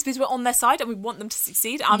the thing is, because we're on their side and we want them to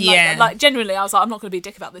succeed. I'm Yeah. like genuinely, I was like, I'm not going to be a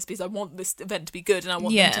dick about this because I want this event to be good and I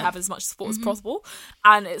want Yeah. them to have as much support as possible.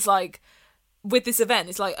 And it's like with this event,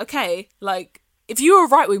 it's like okay, like if you were a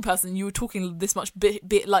right wing person, you were talking this much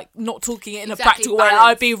bit like not talking it in Exactly, a practical way. balance.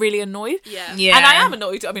 I'd be really annoyed. Yeah. Yeah. And I am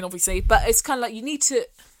annoyed. I mean, obviously, but it's kind of like you need to.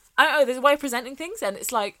 I don't know, there's a way of presenting things, and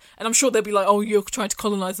it's like, and I'm sure they'll be like, oh, you're trying to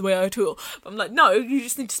colonise the way I talk. But I'm like, no, you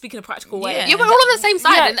just need to speak in a practical way. Yeah. Yeah, we're all on the same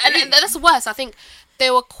side, Yeah. and that's the worst. I think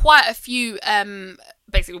there were quite a few,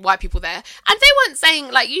 basically white people there, and they weren't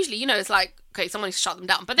saying like usually, you know, it's like okay, someone needs to shut them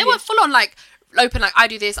down, but they weren't full on like open like I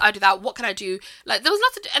do this, I do that. What can I do? Like there was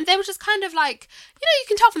lots of, and they were just kind of like, you know, you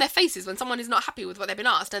can tell from their faces when someone is not happy with what they've been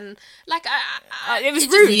asked, and like It was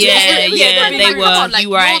just- rude. Yeah, it was yeah, kind of they like, were. come on, like, You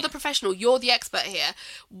were right. you're the professional, you're the expert here.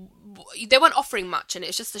 They weren't offering much, and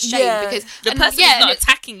it's just a shame Yeah. because The and, person's yeah, and not it-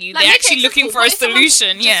 attacking you. like, They're make it actually looking accessible. for a What if someone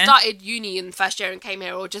solution. just Yeah. started uni in first year and came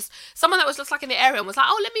here, or just someone that was just like in the area and was like,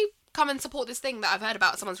 oh, let me come and support this thing that I've heard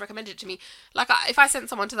about. Someone's recommended it to me. Like if I sent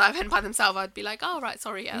someone to that event by themselves, I'd be like, oh right,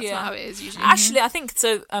 sorry, yeah, that's Yeah. not how it is usually. Actually, I think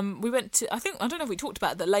so. We went to. I don't know if we talked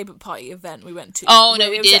about the Labour Party event we went to. Oh, no,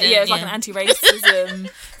 It we was, didn't, Yeah, it was like yeah. an anti-racism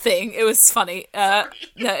thing. It was funny. Yeah,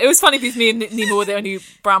 it was funny because me and Nima were the only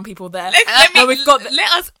brown people there. Let we've got the-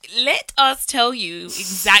 let us tell you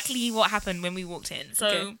exactly what happened when we walked in. So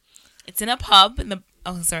Okay. it's in a pub in the.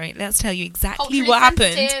 Oh, sorry. Let's tell you exactly Culturally what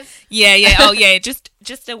happened. sensitive. Yeah. Oh, yeah. Just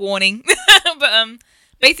a warning. But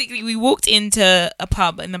basically, we walked into a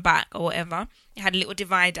pub in the back or whatever. It had a little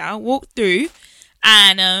divider. Walked through,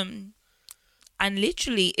 and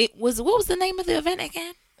literally, it was what was the name of the event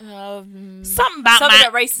again? Something about something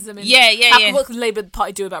about racism. And Yeah. What can the Labour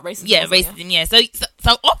Party do about racism? Yeah, wasn't it? racism. Yeah.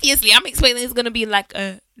 So obviously, I'm expecting it's gonna be like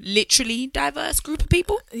a literally diverse group of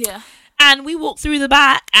people. Yeah. And we walked through the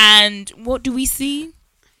back, and what do we see?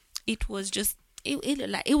 It was just it looked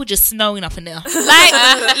like it was just snowing up in there.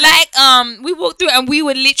 We walked through, and we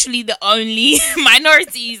were literally the only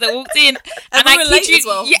minorities that walked in, And we were late as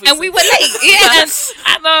well, yeah, and we were late. Yeah,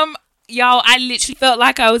 and y'all, I literally felt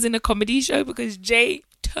like I was in a comedy show because Jay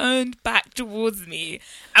turned back towards me,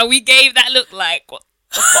 and we gave that look like what.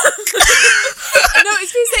 No,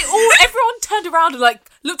 it's because everyone turned around and like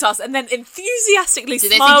looked at us and then enthusiastically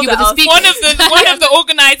Did they smiled think you were at the us. speaker? One of the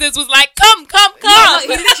organizers was like, "Come." Yeah, like, he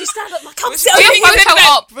literally stand up like, come sit Yeah, on he your said Photo that-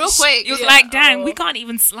 op, real quick. It was Yeah. like, dang, Oh. we can't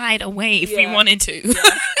even slide away if we Yeah. wanted to.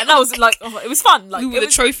 And that was like, it was fun. Like We were it the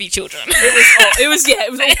was, trophy children. it was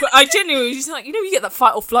awkward. I genuinely was just like, you know, you get that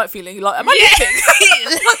fight or flight feeling. You're like, am I leaving?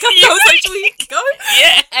 Like, I was like, should we go?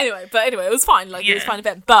 Yeah. Anyway, it was fine. Like, it was a Yeah. fine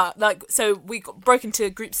event. But, like, so we got broke into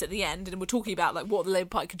groups at the end and we're talking about, like, what the Labour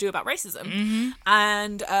Party could do about racism. Mm-hmm.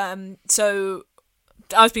 And so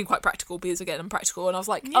I was being quite practical because, again, I'm practical. And I was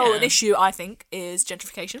like, oh, an issue, I think, is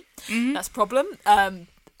gentrification. Mm-hmm. That's a problem.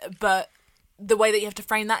 But the way that you have to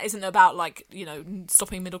frame that isn't about, like, you know,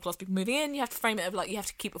 stopping middle class people moving in. You have to frame it of, like, you have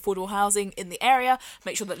to keep affordable housing in the area,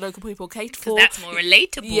 make sure that local people are catered for. That's more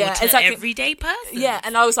relatable Yeah, to exactly. everyday person. Yeah,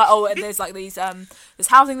 and I was like, oh, and there's like these this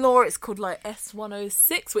housing law. It's called like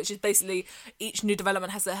S106, which is basically each new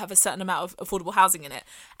development has to have a certain amount of affordable housing in it,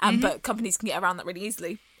 and but companies can get around that really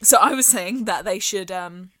easily. So I was saying that they should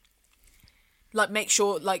like make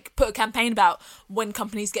sure, like, put a campaign about when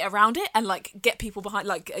companies get around it and like get people behind,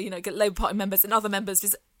 like, you know, get Labour Party members and other members,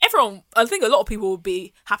 because everyone, I think a lot of people would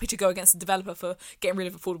be happy to go against a developer for getting rid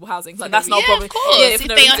of affordable housing. Like, that's not a Yeah, problem. of course, for if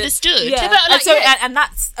no they reason. understood. Yeah, But, like, and so yeah. and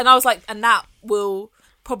that's, and I was like, and that will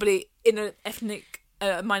probably in an ethnic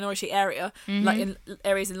minority area, like in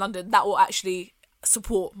areas in London, that will actually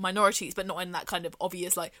support minorities, but not in that kind of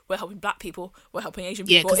obvious, like, we're helping black people, we're helping Asian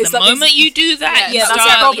Yeah, people. because the moment you do that, Yeah, that's that's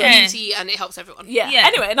the a problem. community and it helps everyone. Yeah. Yeah.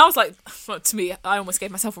 Anyway, and I was like, well, to me, I almost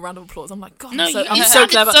gave myself a round of applause. I'm like, God, No, I'm you so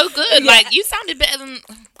sounded clever. so good. Yeah. Like, you sounded better than,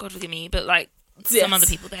 God forgive me, but like some Yes. other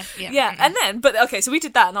people there. Yeah. Yeah, and then, but okay, so we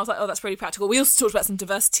did that, and I was like, oh, that's really practical. We also talked about some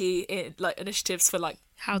diversity in, like, initiatives for, like,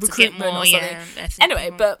 How to get recruitment more, or something. ethnic Anyway,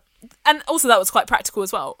 people. but, and also that was quite practical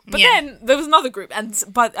as well. But Yeah. then there was another group, and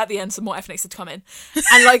at the end, some more ethnics had come in.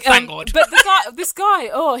 And, like, Thank God. But this guy,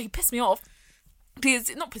 oh, he pissed me off.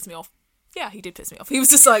 Not pissed me off. Yeah, he did piss me off. He was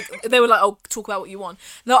just like, they were like, oh, talk about what you want.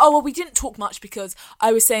 No, oh, well, we didn't talk much because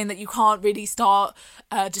I was saying that you can't really start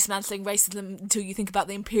dismantling racism until you think about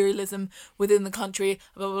the imperialism within the country.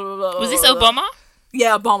 Blah, blah, blah, blah, Was this blah, blah. Obama?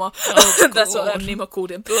 Yeah, Obama. Oh, That's what God. Nima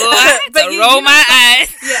called him. But But to you roll know- my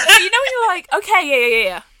eyes. Yeah, so you know when you're like,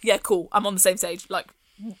 okay, yeah, cool, I'm on the same stage. Like,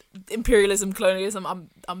 imperialism, colonialism,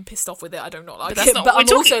 I'm pissed off with it. I do not like But that's it. not But what I'm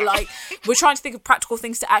we're also talking about. like, we're trying to think of practical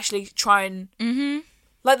things to actually try and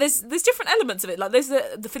like. There's different elements of it. Like, there's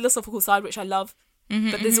the philosophical side, which I love.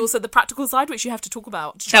 But there's also the practical side, which you have to talk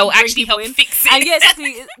about. To try That will and bring actually people help in. fix it. And yeah,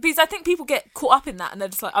 exactly. Because I think people get caught up in that, and they're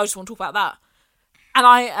just like, I just want to talk about that. And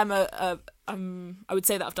I am I would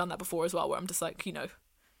say that I've done that before as well, where I'm just like, you know,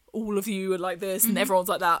 all of you are like this, and everyone's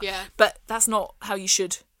like that. Yeah. But that's not how you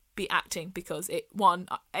should be acting, because it, one,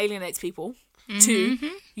 alienates people. Two,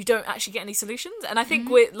 you don't actually get any solutions. And I think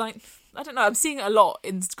we're like, I don't know, I'm seeing it a lot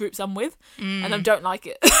in groups I'm with, and I don't like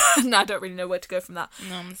it. And I don't really know where to go from that.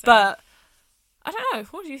 No, I'm sorry. But I don't know.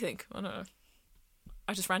 What do you think? I don't know.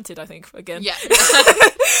 I just ranted, I think, again. Yeah.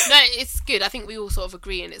 No, it's good. I think we all sort of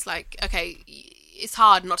agree, and it's like, okay, it's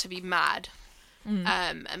hard not to be mad,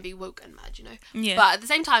 and be woke and mad, you know. Yeah. But at the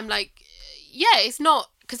same time, like, yeah, it's not,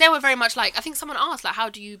 because they were very much like, I think someone asked, like, how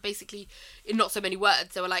do you basically, in not so many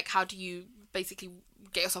words, they were like, how do you basically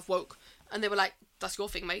get yourself woke? And they were like, that's your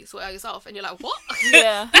thing, mate. Sort it out yourself. And you're like, what?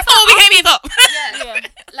 Yeah. That's not what we came here for. Yeah. Yeah.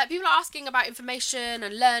 Like, people are asking about information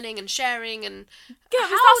and learning and sharing, and Yeah, how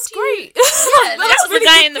that's do you- great. Yeah, That was the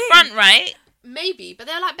guy in the front, right? maybe, but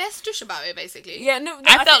they're like best douche about it, basically. Yeah, no,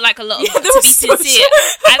 I felt like a lot of, yeah, there to was be so sincere,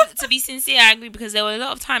 much- to be sincere, I agree, because there were a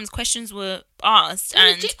lot of times questions were asked,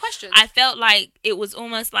 and Legit questions. I felt like it was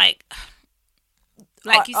almost like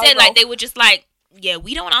you I said, know. like they were just like, yeah,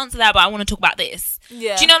 we don't want to answer that, but I want to talk about this.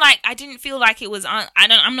 Yeah. Do you know, like, I didn't feel like it was,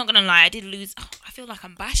 I'm not gonna lie, I did lose, I feel like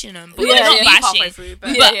I'm bashing them, but Yeah, I'm not yeah, halfway bashing. through,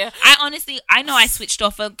 But but Yeah. I honestly, I know I switched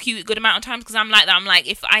off a good amount of times because I'm like that. I'm like,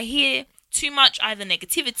 if I hear too much either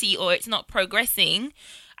negativity or it's not progressing,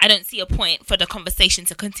 I don't see a point for the conversation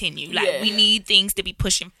to continue. Like, Yeah. we need things to be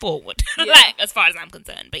pushing forward, Yeah. like, as far as I'm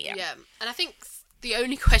concerned. But yeah. Yeah, and I think the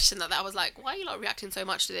only question that I was like, why are you not reacting so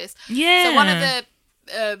much to this? Yeah. So one of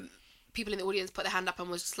the people in the audience put their hand up and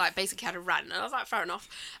was just like, basically had a rant, and I was like, fair enough,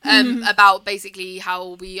 about basically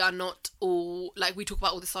how we are not all, like, we talk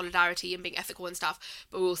about all the solidarity and being ethical and stuff,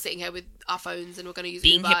 but we're all sitting here with our phones and we're going to use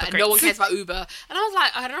Being Uber, and no one hypocrites. cares about Uber. And I was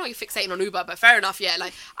like, I don't know, you're fixating on Uber, but fair enough, yeah,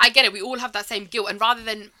 like, I get it, we all have that same guilt, and rather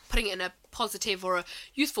than putting it in a positive or a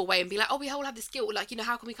useful way and be like, oh, we all have this guilt, like, you know,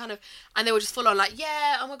 how can we kind of, and they were just full on like,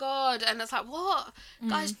 yeah, oh my god, and it's like, what,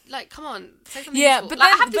 guys, like, come on, say something Yeah, useful. but like,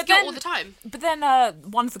 then- I have this but guilt then- all the time. But then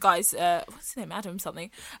one of the guys, what's his name, Adam something,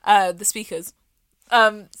 the speakers,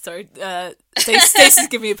 sorry, Stacey's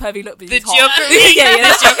giving me a pervy look. The He's hot. geography.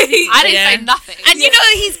 yeah. I didn't Yeah. say nothing. And you know,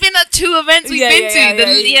 he's been at 2 events we've Yeah, been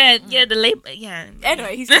yeah, to. yeah, The label. Yeah.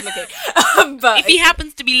 Anyway, he's good looking. But If he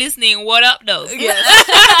happens to be listening, what up, though? yeah.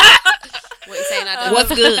 What are you saying, Adam? What's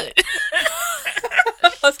good?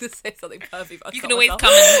 I was going to say something pervy, but I You stopped can always myself.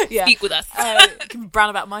 come and Yeah. speak with us. You can brand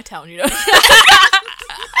about my town, you know.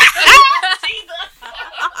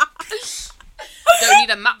 Don't need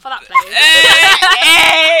a map for that place.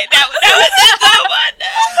 Hey, that was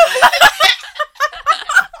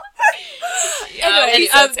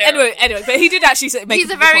Anyway, but he did actually make He's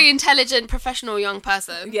a good very point. intelligent, professional young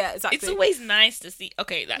person. Yeah, exactly. It's always nice to see.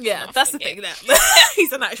 Okay, that's yeah, enough. that's the Okay. thing. That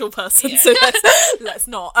he's an actual person, so let's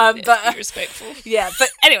not. Be respectful. Yeah, but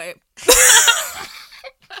anyway,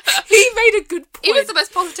 he made a good point. He was the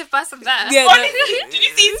most positive person there. Yeah, Honestly, no, did you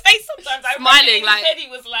see his face sometimes? I Smiling, reckon in like- his head he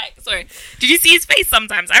was like, sorry. Did you see his face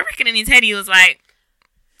sometimes? I reckon in his head he was like,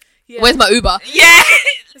 yeah. Where's my Uber? yeah,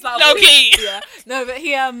 It's like, low key. Yeah, no, but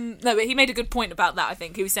he made a good point about that. I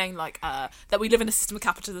think he was saying like that we live in a system of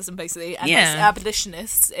capitalism, basically, and Yeah. as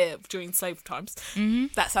abolitionists during slave times. Mm-hmm.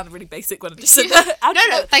 That sounded really basic when I just said that.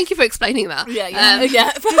 No, thank you for explaining that. Yeah,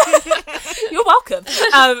 yeah. You're welcome.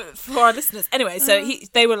 For our listeners. Anyway, so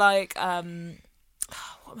they were like,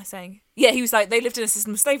 what what am I saying? Yeah, he was like, they lived in a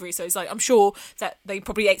system of slavery. So he's like, I'm sure that they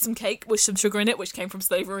probably ate some cake with some sugar in it, which came from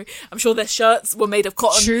slavery. I'm sure their shirts were made of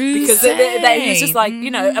cotton. True because he was just like,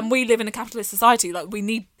 you know, and we live in a capitalist society. Like, we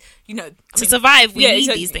need, you know, To survive, we need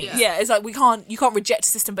like, these things. Yeah, it's like you can't reject a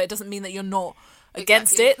system, but it doesn't mean that you're not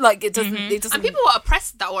against Exactly. it. Like, it doesn't. It doesn't. And people were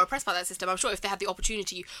oppressed by that system. I'm sure if they had the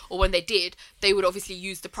opportunity, or when they did, they would obviously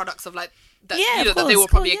use the products of like that, Yeah, you know, of that they course, were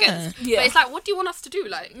probably cool, yeah. against. Yeah. But it's like, what do you want us to do?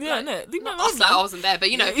 Like, Yeah, like, no, leave me not alone, us, like, man. I wasn't there, but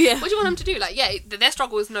you know, Yeah. what do you want them to do? Like, yeah, their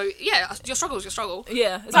struggle is your struggle is your struggle.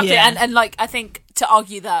 Yeah, exactly. Yeah. And like, I think to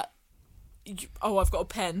argue that, I've got a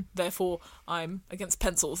pen, therefore I'm against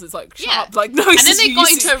pencils. It's like, shut Yeah. up. Like, no. And then they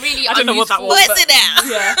got into a really I don't know what that unuseful- was. What's it now?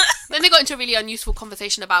 Yeah. Then they got into a really unuseful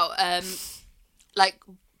conversation about like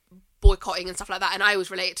boycotting and stuff like that, and I always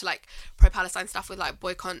relate it to like pro-Palestine stuff with like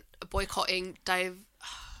boycotting,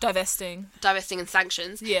 Divesting. divesting and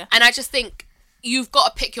sanctions. Yeah. And I just think you've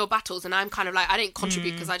got to pick your battles, and I'm kind of like, I didn't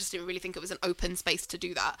contribute because I just didn't really think it was an open space to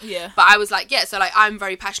do that. Yeah. But I was like, yeah, so like I'm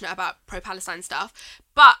very passionate about pro-Palestine stuff,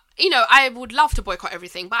 but you know, I would love to boycott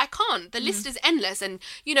everything, but I can't. The list is endless, and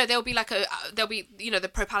you know, there'll be you know, the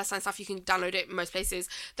pro-Palestine stuff, you can download it in most places.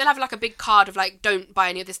 They'll have like a big card of like, don't buy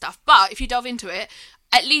any of this stuff. But if you delve into it,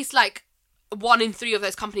 at least like 1 in 3 of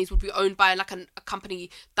those companies would be owned by like a company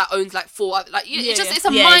that owns like 4 other, like Yeah, it's yeah. a Yeah, it's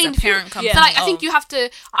a minefield. parent company So like I think of- you have to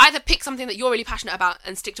either pick something that you're really passionate about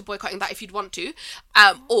and stick to boycotting that if you'd want to,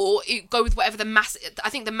 or go with whatever I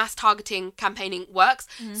think the mass targeting campaigning works.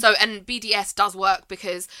 So, and BDS does work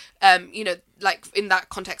because you know, like in that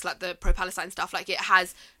context, like the pro-Palestine stuff, like it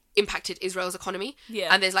has impacted Israel's economy. Yeah.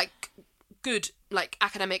 And there's like good like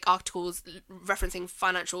academic articles referencing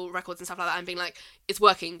financial records and stuff like that, and being like, it's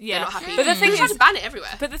working. Yeah. They're not happy. But the thing They try is- to ban it everywhere.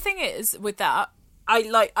 But the thing is, with that,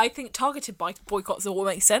 I think targeted boycotts all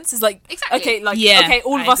make sense. It's like, Exactly. okay, like, Yeah, okay,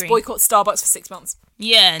 all I of us agree. boycott Starbucks for 6 months.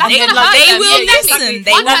 Yeah, That's they, gonna like, hurt they them. will Yeah, listen. exactly.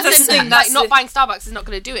 They One will that's the person thing, listen. that's like not the- buying Starbucks is not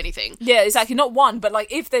going to do anything. Yeah, exactly. Not one, but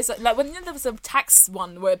like if there's like when there was a tax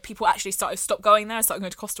one where people actually stopped going there and started going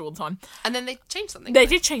to Costa all the time. And then they change something. They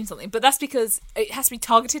did change something, but that's because it has to be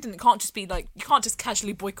targeted and it can't just be like, you can't just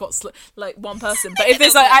casually boycott like one person. But if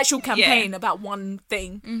there's like actual campaign about one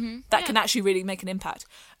thing that can actually really make an impact.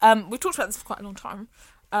 We've talked about this for quite a long time.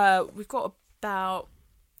 We've got about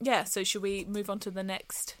so should we move on to the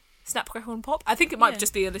next Snap, Crackle and Pop? I think it might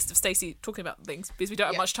just be a list of Stacey talking about things because we don't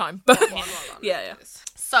have much time. But yeah.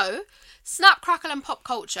 So, Snap, Crackle and Pop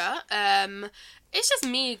culture. It's just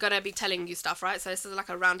me gonna be telling you stuff, right? So this is like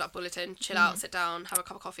a roundup bulletin. Chill out, sit down, have a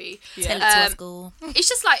cup of coffee. Tell it to our school. It's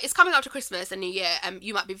just like, it's coming up to Christmas and New Year, and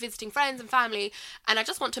you might be visiting friends and family, and I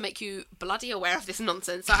just want to make you bloody aware of this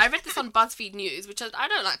nonsense. So I read this on BuzzFeed News, which I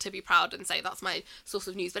don't like to be proud and say that's my source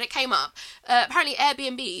of news, but it came up. Apparently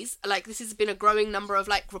Airbnbs, like this has been a growing number of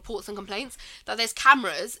like reports and complaints that there's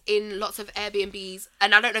cameras in lots of Airbnbs,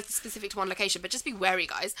 and I don't know if it's specific to one location, but just be wary,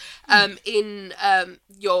 guys, in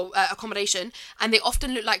your accommodation, and they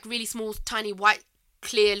often look like really small, tiny, white,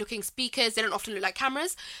 clear looking speakers. They don't often look like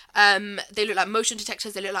cameras. They look like motion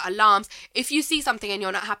detectors. They look like alarms. If you see something and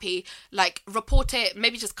you're not happy, like report it,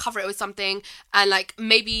 maybe just cover it with something, and like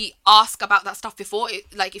maybe ask about that stuff before,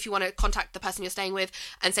 like if you want to contact the person you're staying with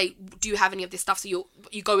and say, do you have any of this stuff, so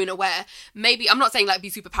you go in aware. Maybe, I'm not saying like be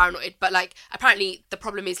super paranoid, but like apparently the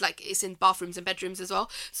problem is like it's in bathrooms and bedrooms as well,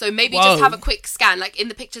 so maybe Whoa. just have a quick scan. Like in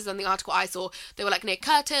the pictures on the article I saw, they were like near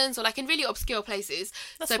curtains or like in really obscure places.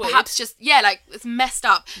 That's so weird. perhaps just like it's messed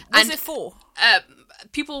up. What's And it for?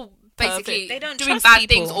 people basically They don't doing trust bad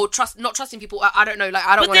people. things or not trusting people. I don't know, like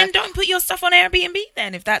I don't But want then to. don't put your stuff on Airbnb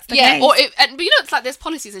then, if that's the Yeah, case. or but you know, it's like there's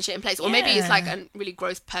policies and shit in place, or maybe it's Yeah. like a really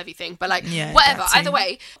gross pervy thing, but like Yeah, whatever. that too. Either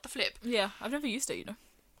way, the flip. Yeah, I've never used it, you know.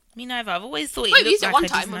 Me neither. I've always thought it Wait, we looked used it like one a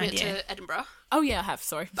time when we Disney went idea. to Edinburgh, Oh yeah, I have.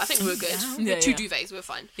 Sorry. but I think we were good. Yeah, We had two yeah. duvets, we were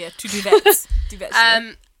fine. Yeah, two duvets.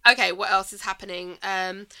 Duvets. Okay, what else is happening?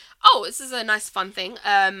 This is a nice fun thing.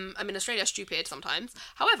 I mean, Australia's stupid sometimes.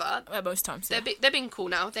 However, Most times. Yeah. they're being cool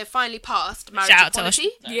now. They've finally passed marriage Shout out to equality.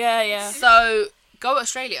 Yeah. So go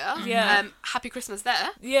Australia. Yeah. Happy Christmas there.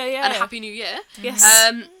 Yeah. And a happy New Year. Yes.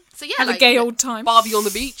 So yeah, Have a like, gay old time. Barbie on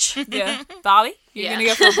the beach. Yeah. Barbie? You're Yeah. gonna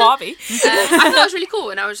go for a Barbie? I thought that was really cool,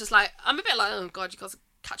 and I was just like, I'm a bit like, oh god, you guys are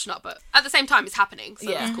catching up, but at the same time, it's happening, so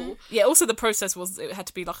Yeah. that's cool. Yeah. Also, the process was it had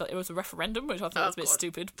to be like it was a referendum, which I thought was a bit God.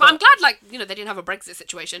 stupid. But I'm glad, like, you know, they didn't have a Brexit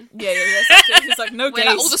situation Yeah. Exactly. It's like no where gays.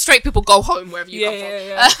 like, all the straight people go home wherever you come from.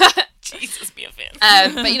 Yeah. Jesus, be a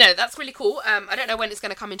fan. But you know, that's really cool. I don't know when it's going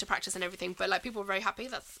to come into practice and everything, but like people are very happy.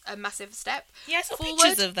 That's a massive step. Yeah, I saw forward.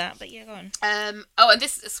 pictures of that, but yeah, go on. And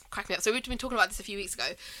this is cracking me up. So we've been talking about this a few weeks ago.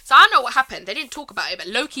 So I don't know what happened. They didn't talk about it, but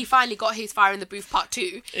Loki finally got his Fire in the Booth Part 2.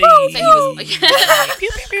 So he was Pew, pew,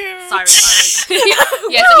 pew. siren.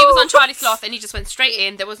 Yeah, so he was on Charlie Sloth. Sloth, and he just went straight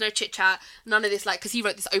in. There was no chit chat, none of this, like, because he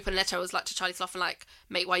wrote this open letter. It was like to Charlie Sloth and like,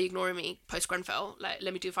 mate, why are you ignoring me post Grenfell? Like,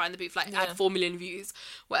 let me do Fire in the Booth. Like, I had 4 million views,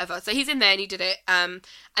 whatever. So he's in there and he did it. And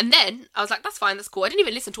then I was like, that's fine, that's cool. I didn't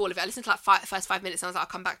even listen to all of it. I listened to like first 5 minutes, and I was like, I'll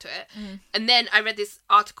come back to it. And then I read this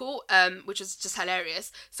article, which was just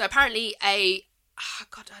hilarious. So apparently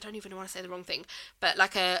God, I don't even want to say the wrong thing, but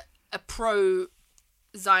like a pro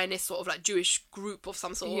Zionist sort of like Jewish group of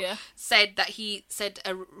some sort said that he said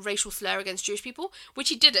a racial slur against Jewish people, which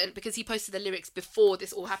he didn't, because he posted the lyrics before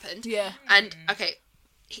this all happened. And okay,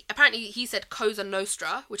 apparently he said Cosa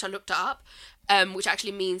Nostra, which I looked up, which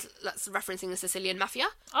actually means, that's referencing the Sicilian mafia.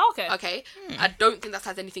 Oh, okay. I don't think that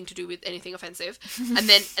has anything to do with anything offensive.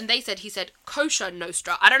 And they said, he said Kosher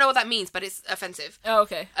Nostra. I don't know what that means, but it's offensive. Oh,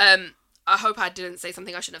 okay. I hope I didn't say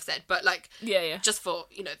something I shouldn't have said, but like, just for,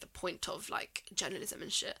 you know, the point of like journalism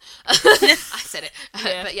and shit. I said it.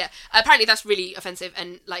 But yeah, apparently that's really offensive,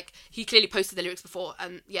 and like, he clearly posted the lyrics before,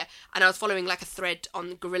 and and I was following like a thread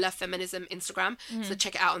on Guerrilla Feminism Instagram, so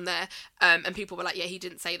check it out on there, and people were like, he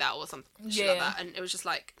didn't say that or something shit like that, and it was just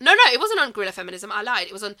like, no, it wasn't on Guerrilla Feminism, I lied,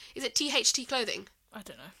 it was on, is it THT Clothing? I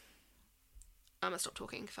don't know. I'm gonna stop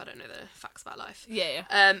talking if I don't know the facts about life.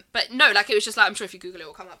 But no, like, it was just like, I'm sure if you Google it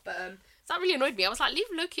will come up, but that really annoyed me. I was like, leave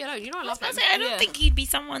Loki alone. You know I love him. I don't think he'd be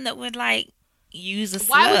someone that would like use a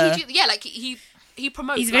slur. Why would he do? Yeah, like he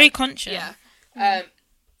promotes. He's very conscious.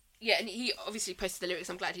 Yeah, and he obviously posted the lyrics.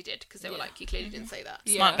 I'm glad he did, because they were like, he clearly didn't say that.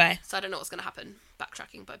 Smart guy. So I don't know what's gonna happen.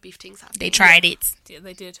 Backtracking, but beef things happen. They tried it. Yeah,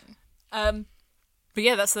 they did. But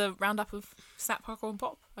yeah, that's the roundup of Snap, Parkour and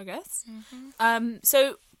Pop, I guess.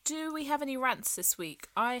 So do we have any rants this week?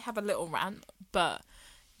 I have a little rant, but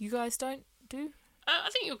you guys don't do? I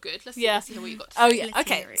think you're good. Let's see what you got to say. Oh, yeah.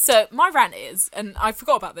 Okay. So my rant is, and I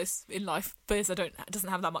forgot about this in life because it doesn't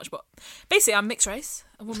have that much, but basically I'm mixed race,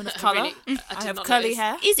 a woman of colour. Really? I have curly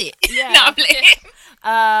hair. Is it? Yeah. No, I'm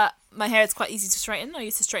playing. My hair is quite easy to straighten. I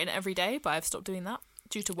used to straighten it every day, but I've stopped doing that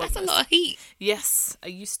due to wokeness. That's a lot of heat. Yes, I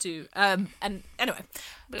used to. And anyway,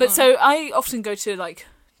 but so I often go to like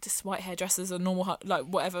just white hairdressers or normal, like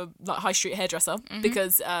whatever, like high street hairdresser,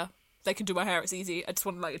 because they can do my hair, it's easy. I just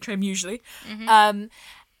want like a trim usually.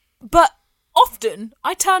 But often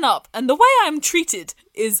I turn up and the way I'm treated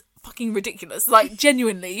is fucking ridiculous. Like,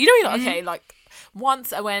 genuinely. You know, you're like, okay, like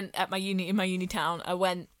once I went in my uni town, I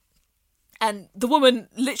went, and the woman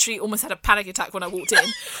literally almost had a panic attack when I walked in.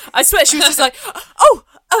 I swear she was just like,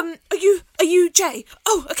 are you Jay?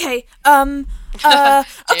 Oh, okay.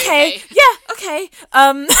 Okay. Yeah, okay.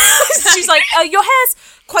 She's like, your hair's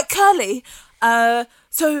quite curly.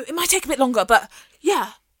 So it might take a bit longer, but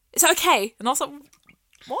yeah, is that okay? And I was like,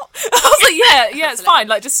 what? I was like, yeah, it's fine.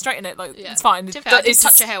 Like, just straighten it. Like, it's fine. I did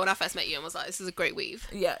touch your hair when I first met you and was like, this is a great weave.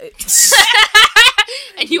 Yeah.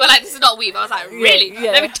 And you were like, this is not a weave. I was like, really?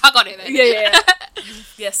 Yeah. Let me tug on it then. Yeah.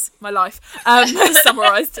 Yes, my life.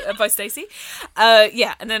 Summarised by Stacey.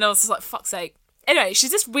 Yeah, and then I was just like, fuck's sake. Anyway, she's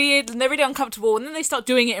just weird and they're really uncomfortable, and then they start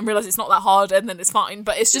doing it and realise it's not that hard, and then it's fine.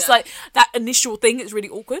 But it's just like that initial thing is really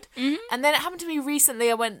awkward. And then it happened to me recently.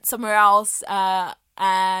 I went somewhere else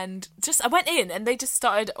and just I went in and they just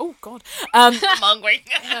started, oh god, I'm hungry.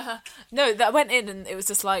 No, that went in and it was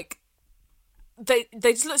just like they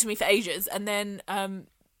just looked at me for ages, and then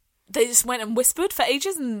they just went and whispered for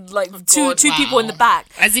ages, and like two people in the back,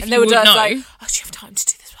 as if and they you were would just know. like, oh, do you have time to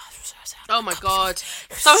do this? Oh my god,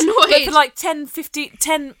 so annoying. But for like 10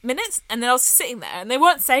 minutes, and then I was sitting there and they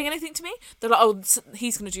weren't saying anything to me. They're like, oh,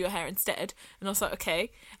 he's going to do your hair instead. And I was like,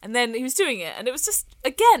 okay. And then he was doing it, and it was just,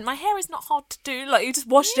 again, my hair is not hard to do. Like, you just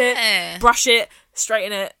wash it, brush it,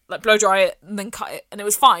 straighten it, like blow dry it, and then cut it, and it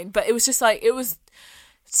was fine. But it was just like, it was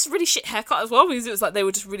just a really shit haircut as well, because it was like they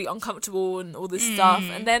were just really uncomfortable and all this stuff.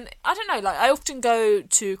 And then, I don't know, like, I often go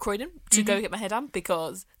to Croydon to go get my hair done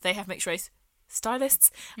because they have mixed race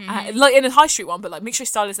stylists, like in a high street one, but like mixed race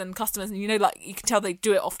stylists and customers, and you know, like, you can tell they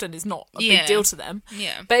do it often is not a big deal to them.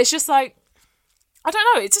 But it's just like, I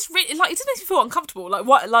don't know, it's just really, like, it just makes me feel uncomfortable. Like,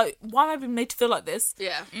 why am I being made to feel like this?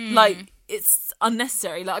 Like, it's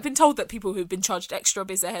unnecessary. Like, I've been told that people who've been charged extra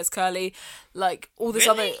because their hair's curly, like all this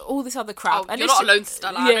other crap. And you're not alone, sister.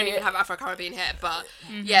 Like, I don't even have Afro-Caribbean hair, but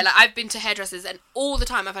yeah, like, I've been to hairdressers, and all the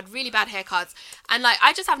time I've had really bad haircuts, and like,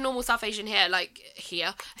 I just have normal South Asian hair, like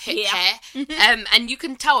hair, and you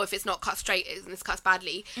can tell if it's not cut straight and it's cut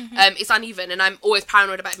badly. It's uneven, and I'm always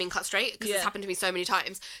paranoid about it being cut straight because it's happened to me so many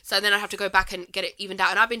times. So then I have to go back and get it evened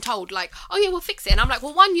out, and I've been told like, oh yeah, we'll fix it, and I'm like,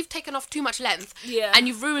 well, one, you've taken off too much length, and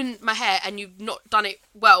you've ruined my hair, and you've not done it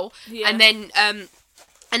well, and then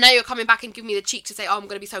And now you're coming back and giving me the cheek to say, oh, I'm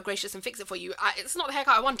going to be so gracious and fix it for you. It's not the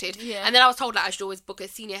haircut I wanted. Yeah. And then I was told that I should always book a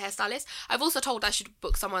senior hairstylist. I've also told I should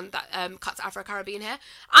book someone that cuts Afro-Caribbean hair.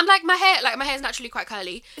 I'm like, my hair is naturally quite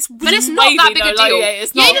curly. but it's not that big a deal.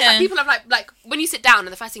 It's not. You know, like, people have like when you sit down and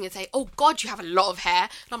the first thing you say, oh God, you have a lot of hair.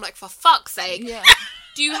 And I'm like, for fuck's sake. Yeah.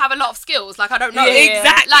 Do you have a lot of skills? Like, I don't know. Yeah,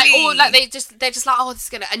 exactly. Like, or like they're just like, oh, this is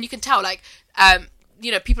gonna, and you can tell, like,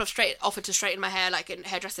 you know, people have offered to straighten my hair, like in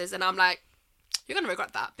hairdressers, and I'm like, you're going to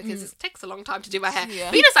regret that because it takes a long time to do my hair. Yeah.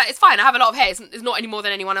 But you know, it's like, it's fine. I have a lot of hair. It's not any more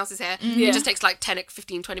than anyone else's hair. Yeah. It just takes like 10,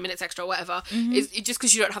 15, 20 minutes extra or whatever. It's just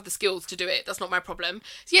because you don't have the skills to do it. That's not my problem.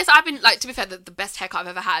 So yes, I've been, like, to be fair, the best haircut I've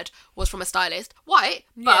ever had was from a stylist. White,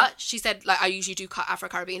 but she said, like, I usually do cut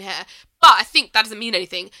Afro-Caribbean hair. But I think that doesn't mean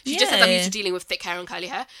anything. She just says I'm used to dealing with thick hair and curly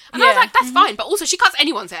hair. And I was like, that's fine. But also, she cuts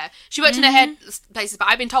anyone's hair. She worked in her hair places, but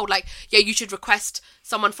I've been told, like, yeah, you should request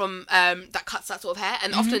someone from that cuts that sort of hair.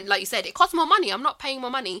 And often, like you said, it costs more money. I'm not paying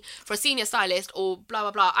more money for a senior stylist or blah,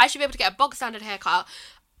 blah, blah. I should be able to get a bog standard haircut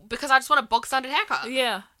because I just want a bog standard haircut.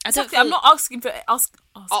 Yeah. Exactly. I'm not asking for asking.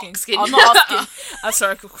 I'm not asking. I'm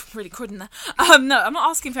sorry, I really couldn't there. No, I'm not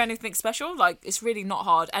asking for anything special. Like, it's really not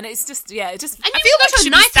hard, and it's just And I you feel go like to it a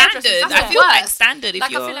should nice be standard. hairdresser, I feel like standard if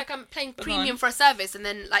like, you're... I feel like I'm paying premium for a service, and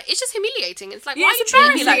then, like, it's just humiliating. It's like, Yeah, why are you it's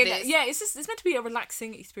treating me like embarrassing. this? Yeah, it's meant to be a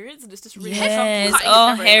relaxing experience, and it's just really Yes. Cutting is Oh,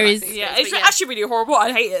 never hair relaxing. is... Yeah, But it's yeah. actually really horrible.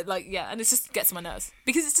 I hate it. Like, yeah, and it just gets on my nerves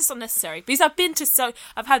because it's just unnecessary. Because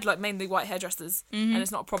I've had like mainly white hairdressers, and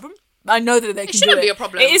it's not a problem. I know that they can do it. shouldn't be a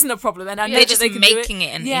problem. It isn't a problem, and I know They're that just they can do making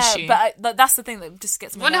it an yeah, issue. but that's the thing that just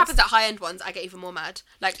gets my When it nerves. happens at high end ones, I get even more mad.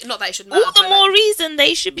 Like, not that it should matter. All the but, more like, reason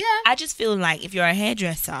they should be. Yeah. I just feel like if you're a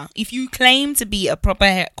hairdresser, if you claim to be a proper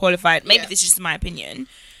hair qualified, maybe Yeah. this is just my opinion,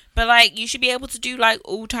 but like you should be able to do like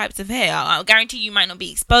all types of hair. I guarantee you might not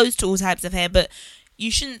be exposed to all types of hair, but you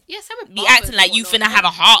shouldn't yeah, same with be barbers acting like and you whatnot. finna have a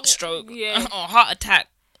heart stroke Yeah. or a heart attack.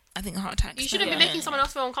 I think a heart attack. You shouldn't be making someone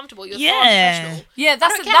else feel uncomfortable. You're Yeah. so unprofessional. Yeah, I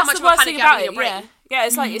that's don't care how that's much the of a worst panic thing you have about in it. your Yeah, brain. yeah.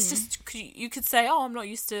 It's like it's just 'cause you could say, "Oh, I'm not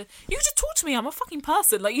used to." You could just talk to me. I'm a fucking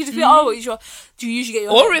person. Like you just be, "Oh, do you usually get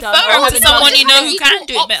your Or hair done?" refer Or them have to it done?" someone you know Have who equal can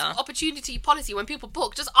do it better. Opportunity policy when people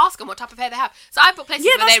book, just ask them what type of hair they have. So I book places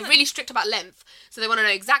Yeah, where that's they're really strict about length. So they want to know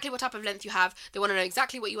exactly what type of length you have. They want to know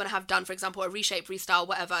exactly what you want to have done. For example, a reshape, restyle,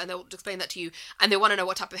 whatever, and they'll explain that to you. And they want to know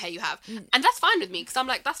what type of hair you have. And that's fine with me because I'm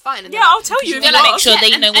like, that's fine. And Yeah, they're like, I'll tell you if they're you like, make sure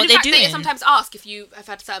they know what in they're fact, They doing. sometimes ask if you have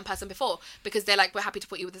had a certain person before because they're like, we're happy to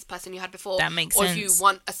put you with this person you had before. That makes Or if you sense.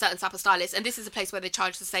 want a certain type of stylist. And this is a place where they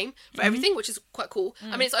charge the same for everything, which is quite cool.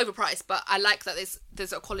 I mean, it's overpriced, but I like that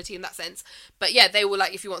there's a quality in that sense. But yeah, they will,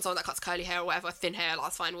 like, if you want someone that cuts curly hair or whatever, thin hair,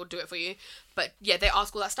 that's fine, we'll do it for you. But yeah, they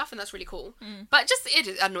ask all that stuff, and that's really cool. But just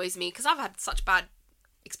it annoys me because I've had such bad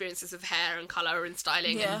experiences of hair and colour and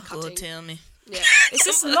styling Yeah. and Go cutting. tell me. Yeah. It's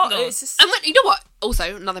just a lot. It's just And when, you know what?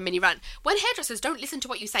 Also, another mini rant. When hairdressers don't listen to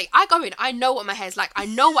what you say, I go in, I know what my hair's like, I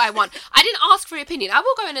know what I want. I didn't ask for your opinion. I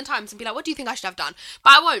will go in times and be like, what do you think I should have done?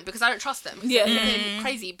 But I won't because I don't trust them. Yeah. They're flipping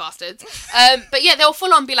crazy bastards. But yeah, they'll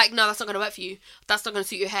full on be like, no, that's not going to work for you. That's not going to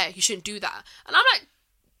suit your hair. You shouldn't do that. And I'm like,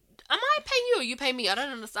 am I paying you or you pay me? I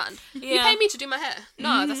don't understand. You Yeah. pay me to do my hair.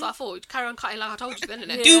 No, that's what I thought. Carry on cutting like I told you then,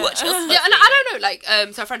 innit? Do what you're Yeah, and I don't know, like,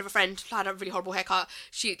 so a friend of a friend had a really horrible haircut.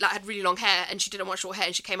 She, like, had really long hair, and she didn't want short hair,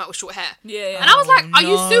 and she came out with short hair. Yeah. And I was like, are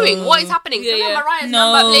you no. suing? What is happening? Yeah, Give me yeah. Mariah's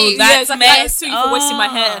No, number, please. that's yeah, exactly. messed Suing for wasting my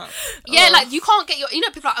hair. up. Yeah, like, you can't get your, you know,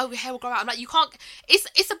 people are like, oh, your hair will grow out. I'm like, you can't,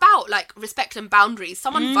 it's about, like, respect and boundaries.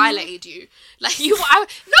 Someone violated you. Like, no,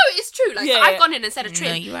 it's true. Like, Yeah, so I've yeah. gone in and said a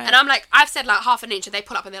trim, you're right. and I'm like, I've said, like, half an inch, and they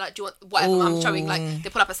pull up, and they're like, do you want whatever I'm Ooh. showing? Like, they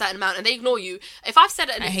pull up a certain amount, and they ignore you. If I've said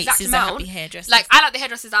an I hate exact Scissor amount, Happy hairdressers. like, I like the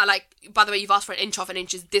hairdressers that are like, by the way, you've asked for an inch off, an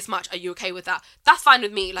inch is this much, are you okay with that? That's fine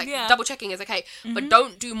with me. Like, Yeah. double checking is okay, but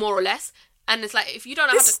don't do more or less. And it's like, if you don't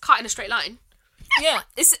know how to cut in a straight line, Yeah,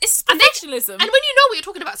 it's and they- perfectionism. and when you know what you're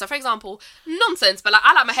talking about, so for example, nonsense, but like,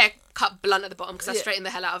 I like my hair cut blunt at the bottom because I Yeah. straighten the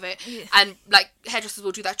hell out of it. Yeah. And like, hairdressers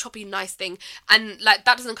will do that choppy nice thing, and like,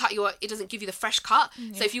 that doesn't cut it doesn't give you the fresh cut.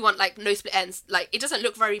 So if you want like no split ends, like, it doesn't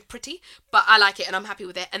look very pretty, but I like it and I'm happy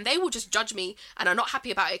with it. And they will just judge me and are not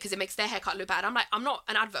happy about it because it makes their haircut look bad. I'm like, I'm not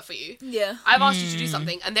an advert for you. Yeah. I've asked you to do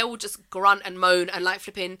something, and they will just grunt and moan and like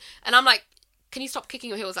flipping, and I'm like, can you stop kicking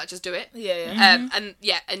your heels? Like, just do it. Yeah,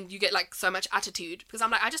 yeah. And you get like so much attitude because I'm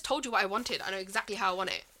like, I just told you what I wanted. I know exactly how I want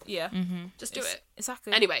it. Yeah. Just do it.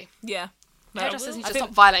 Exactly. Anyway, Yeah. hairdressers need I to think-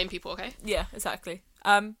 stop violating people, okay? Yeah, exactly.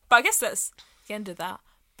 But I guess that's the end of that.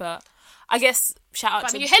 But I guess shout out I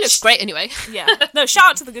to mean, your hair looks great anyway. Yeah. No,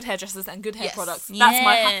 shout out to the good hairdressers and good hair Yes. products. That's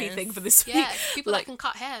my happy Yes. thing for this week. Yeah, people like, that can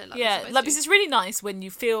cut hair. Like, yeah, they're like, supposed because to. it's really nice when you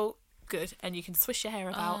feel good and you can swish your hair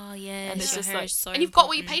about. Oh yeah, And it's just like- so And you've got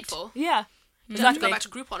what you paid for. Yeah. You don't have to go Exactly.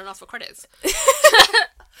 back to Groupon and ask for credits.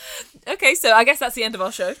 Okay, so I guess that's the end of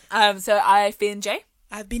our show. So I've been Jay.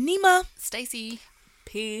 I've been Nima. Stacey.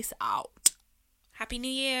 Peace out. Happy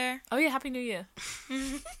New Year. Oh yeah, Happy New Year.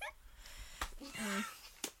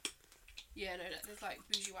 Yeah, no, there's like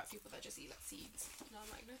bougie white people that just eat like seeds. No, I'm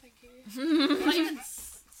like, no, thank you. Not even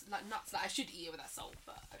like nuts. Like I should eat it with that salt,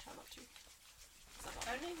 but I try not to.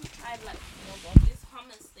 I don't even try like this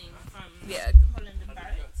hummus thing from Holland and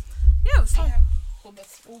Barrett. Yeah, it was fine.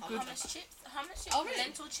 Hummus. Hummus chips, Oh, really?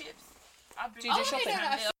 lentil chips. Do you just shop it?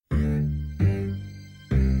 They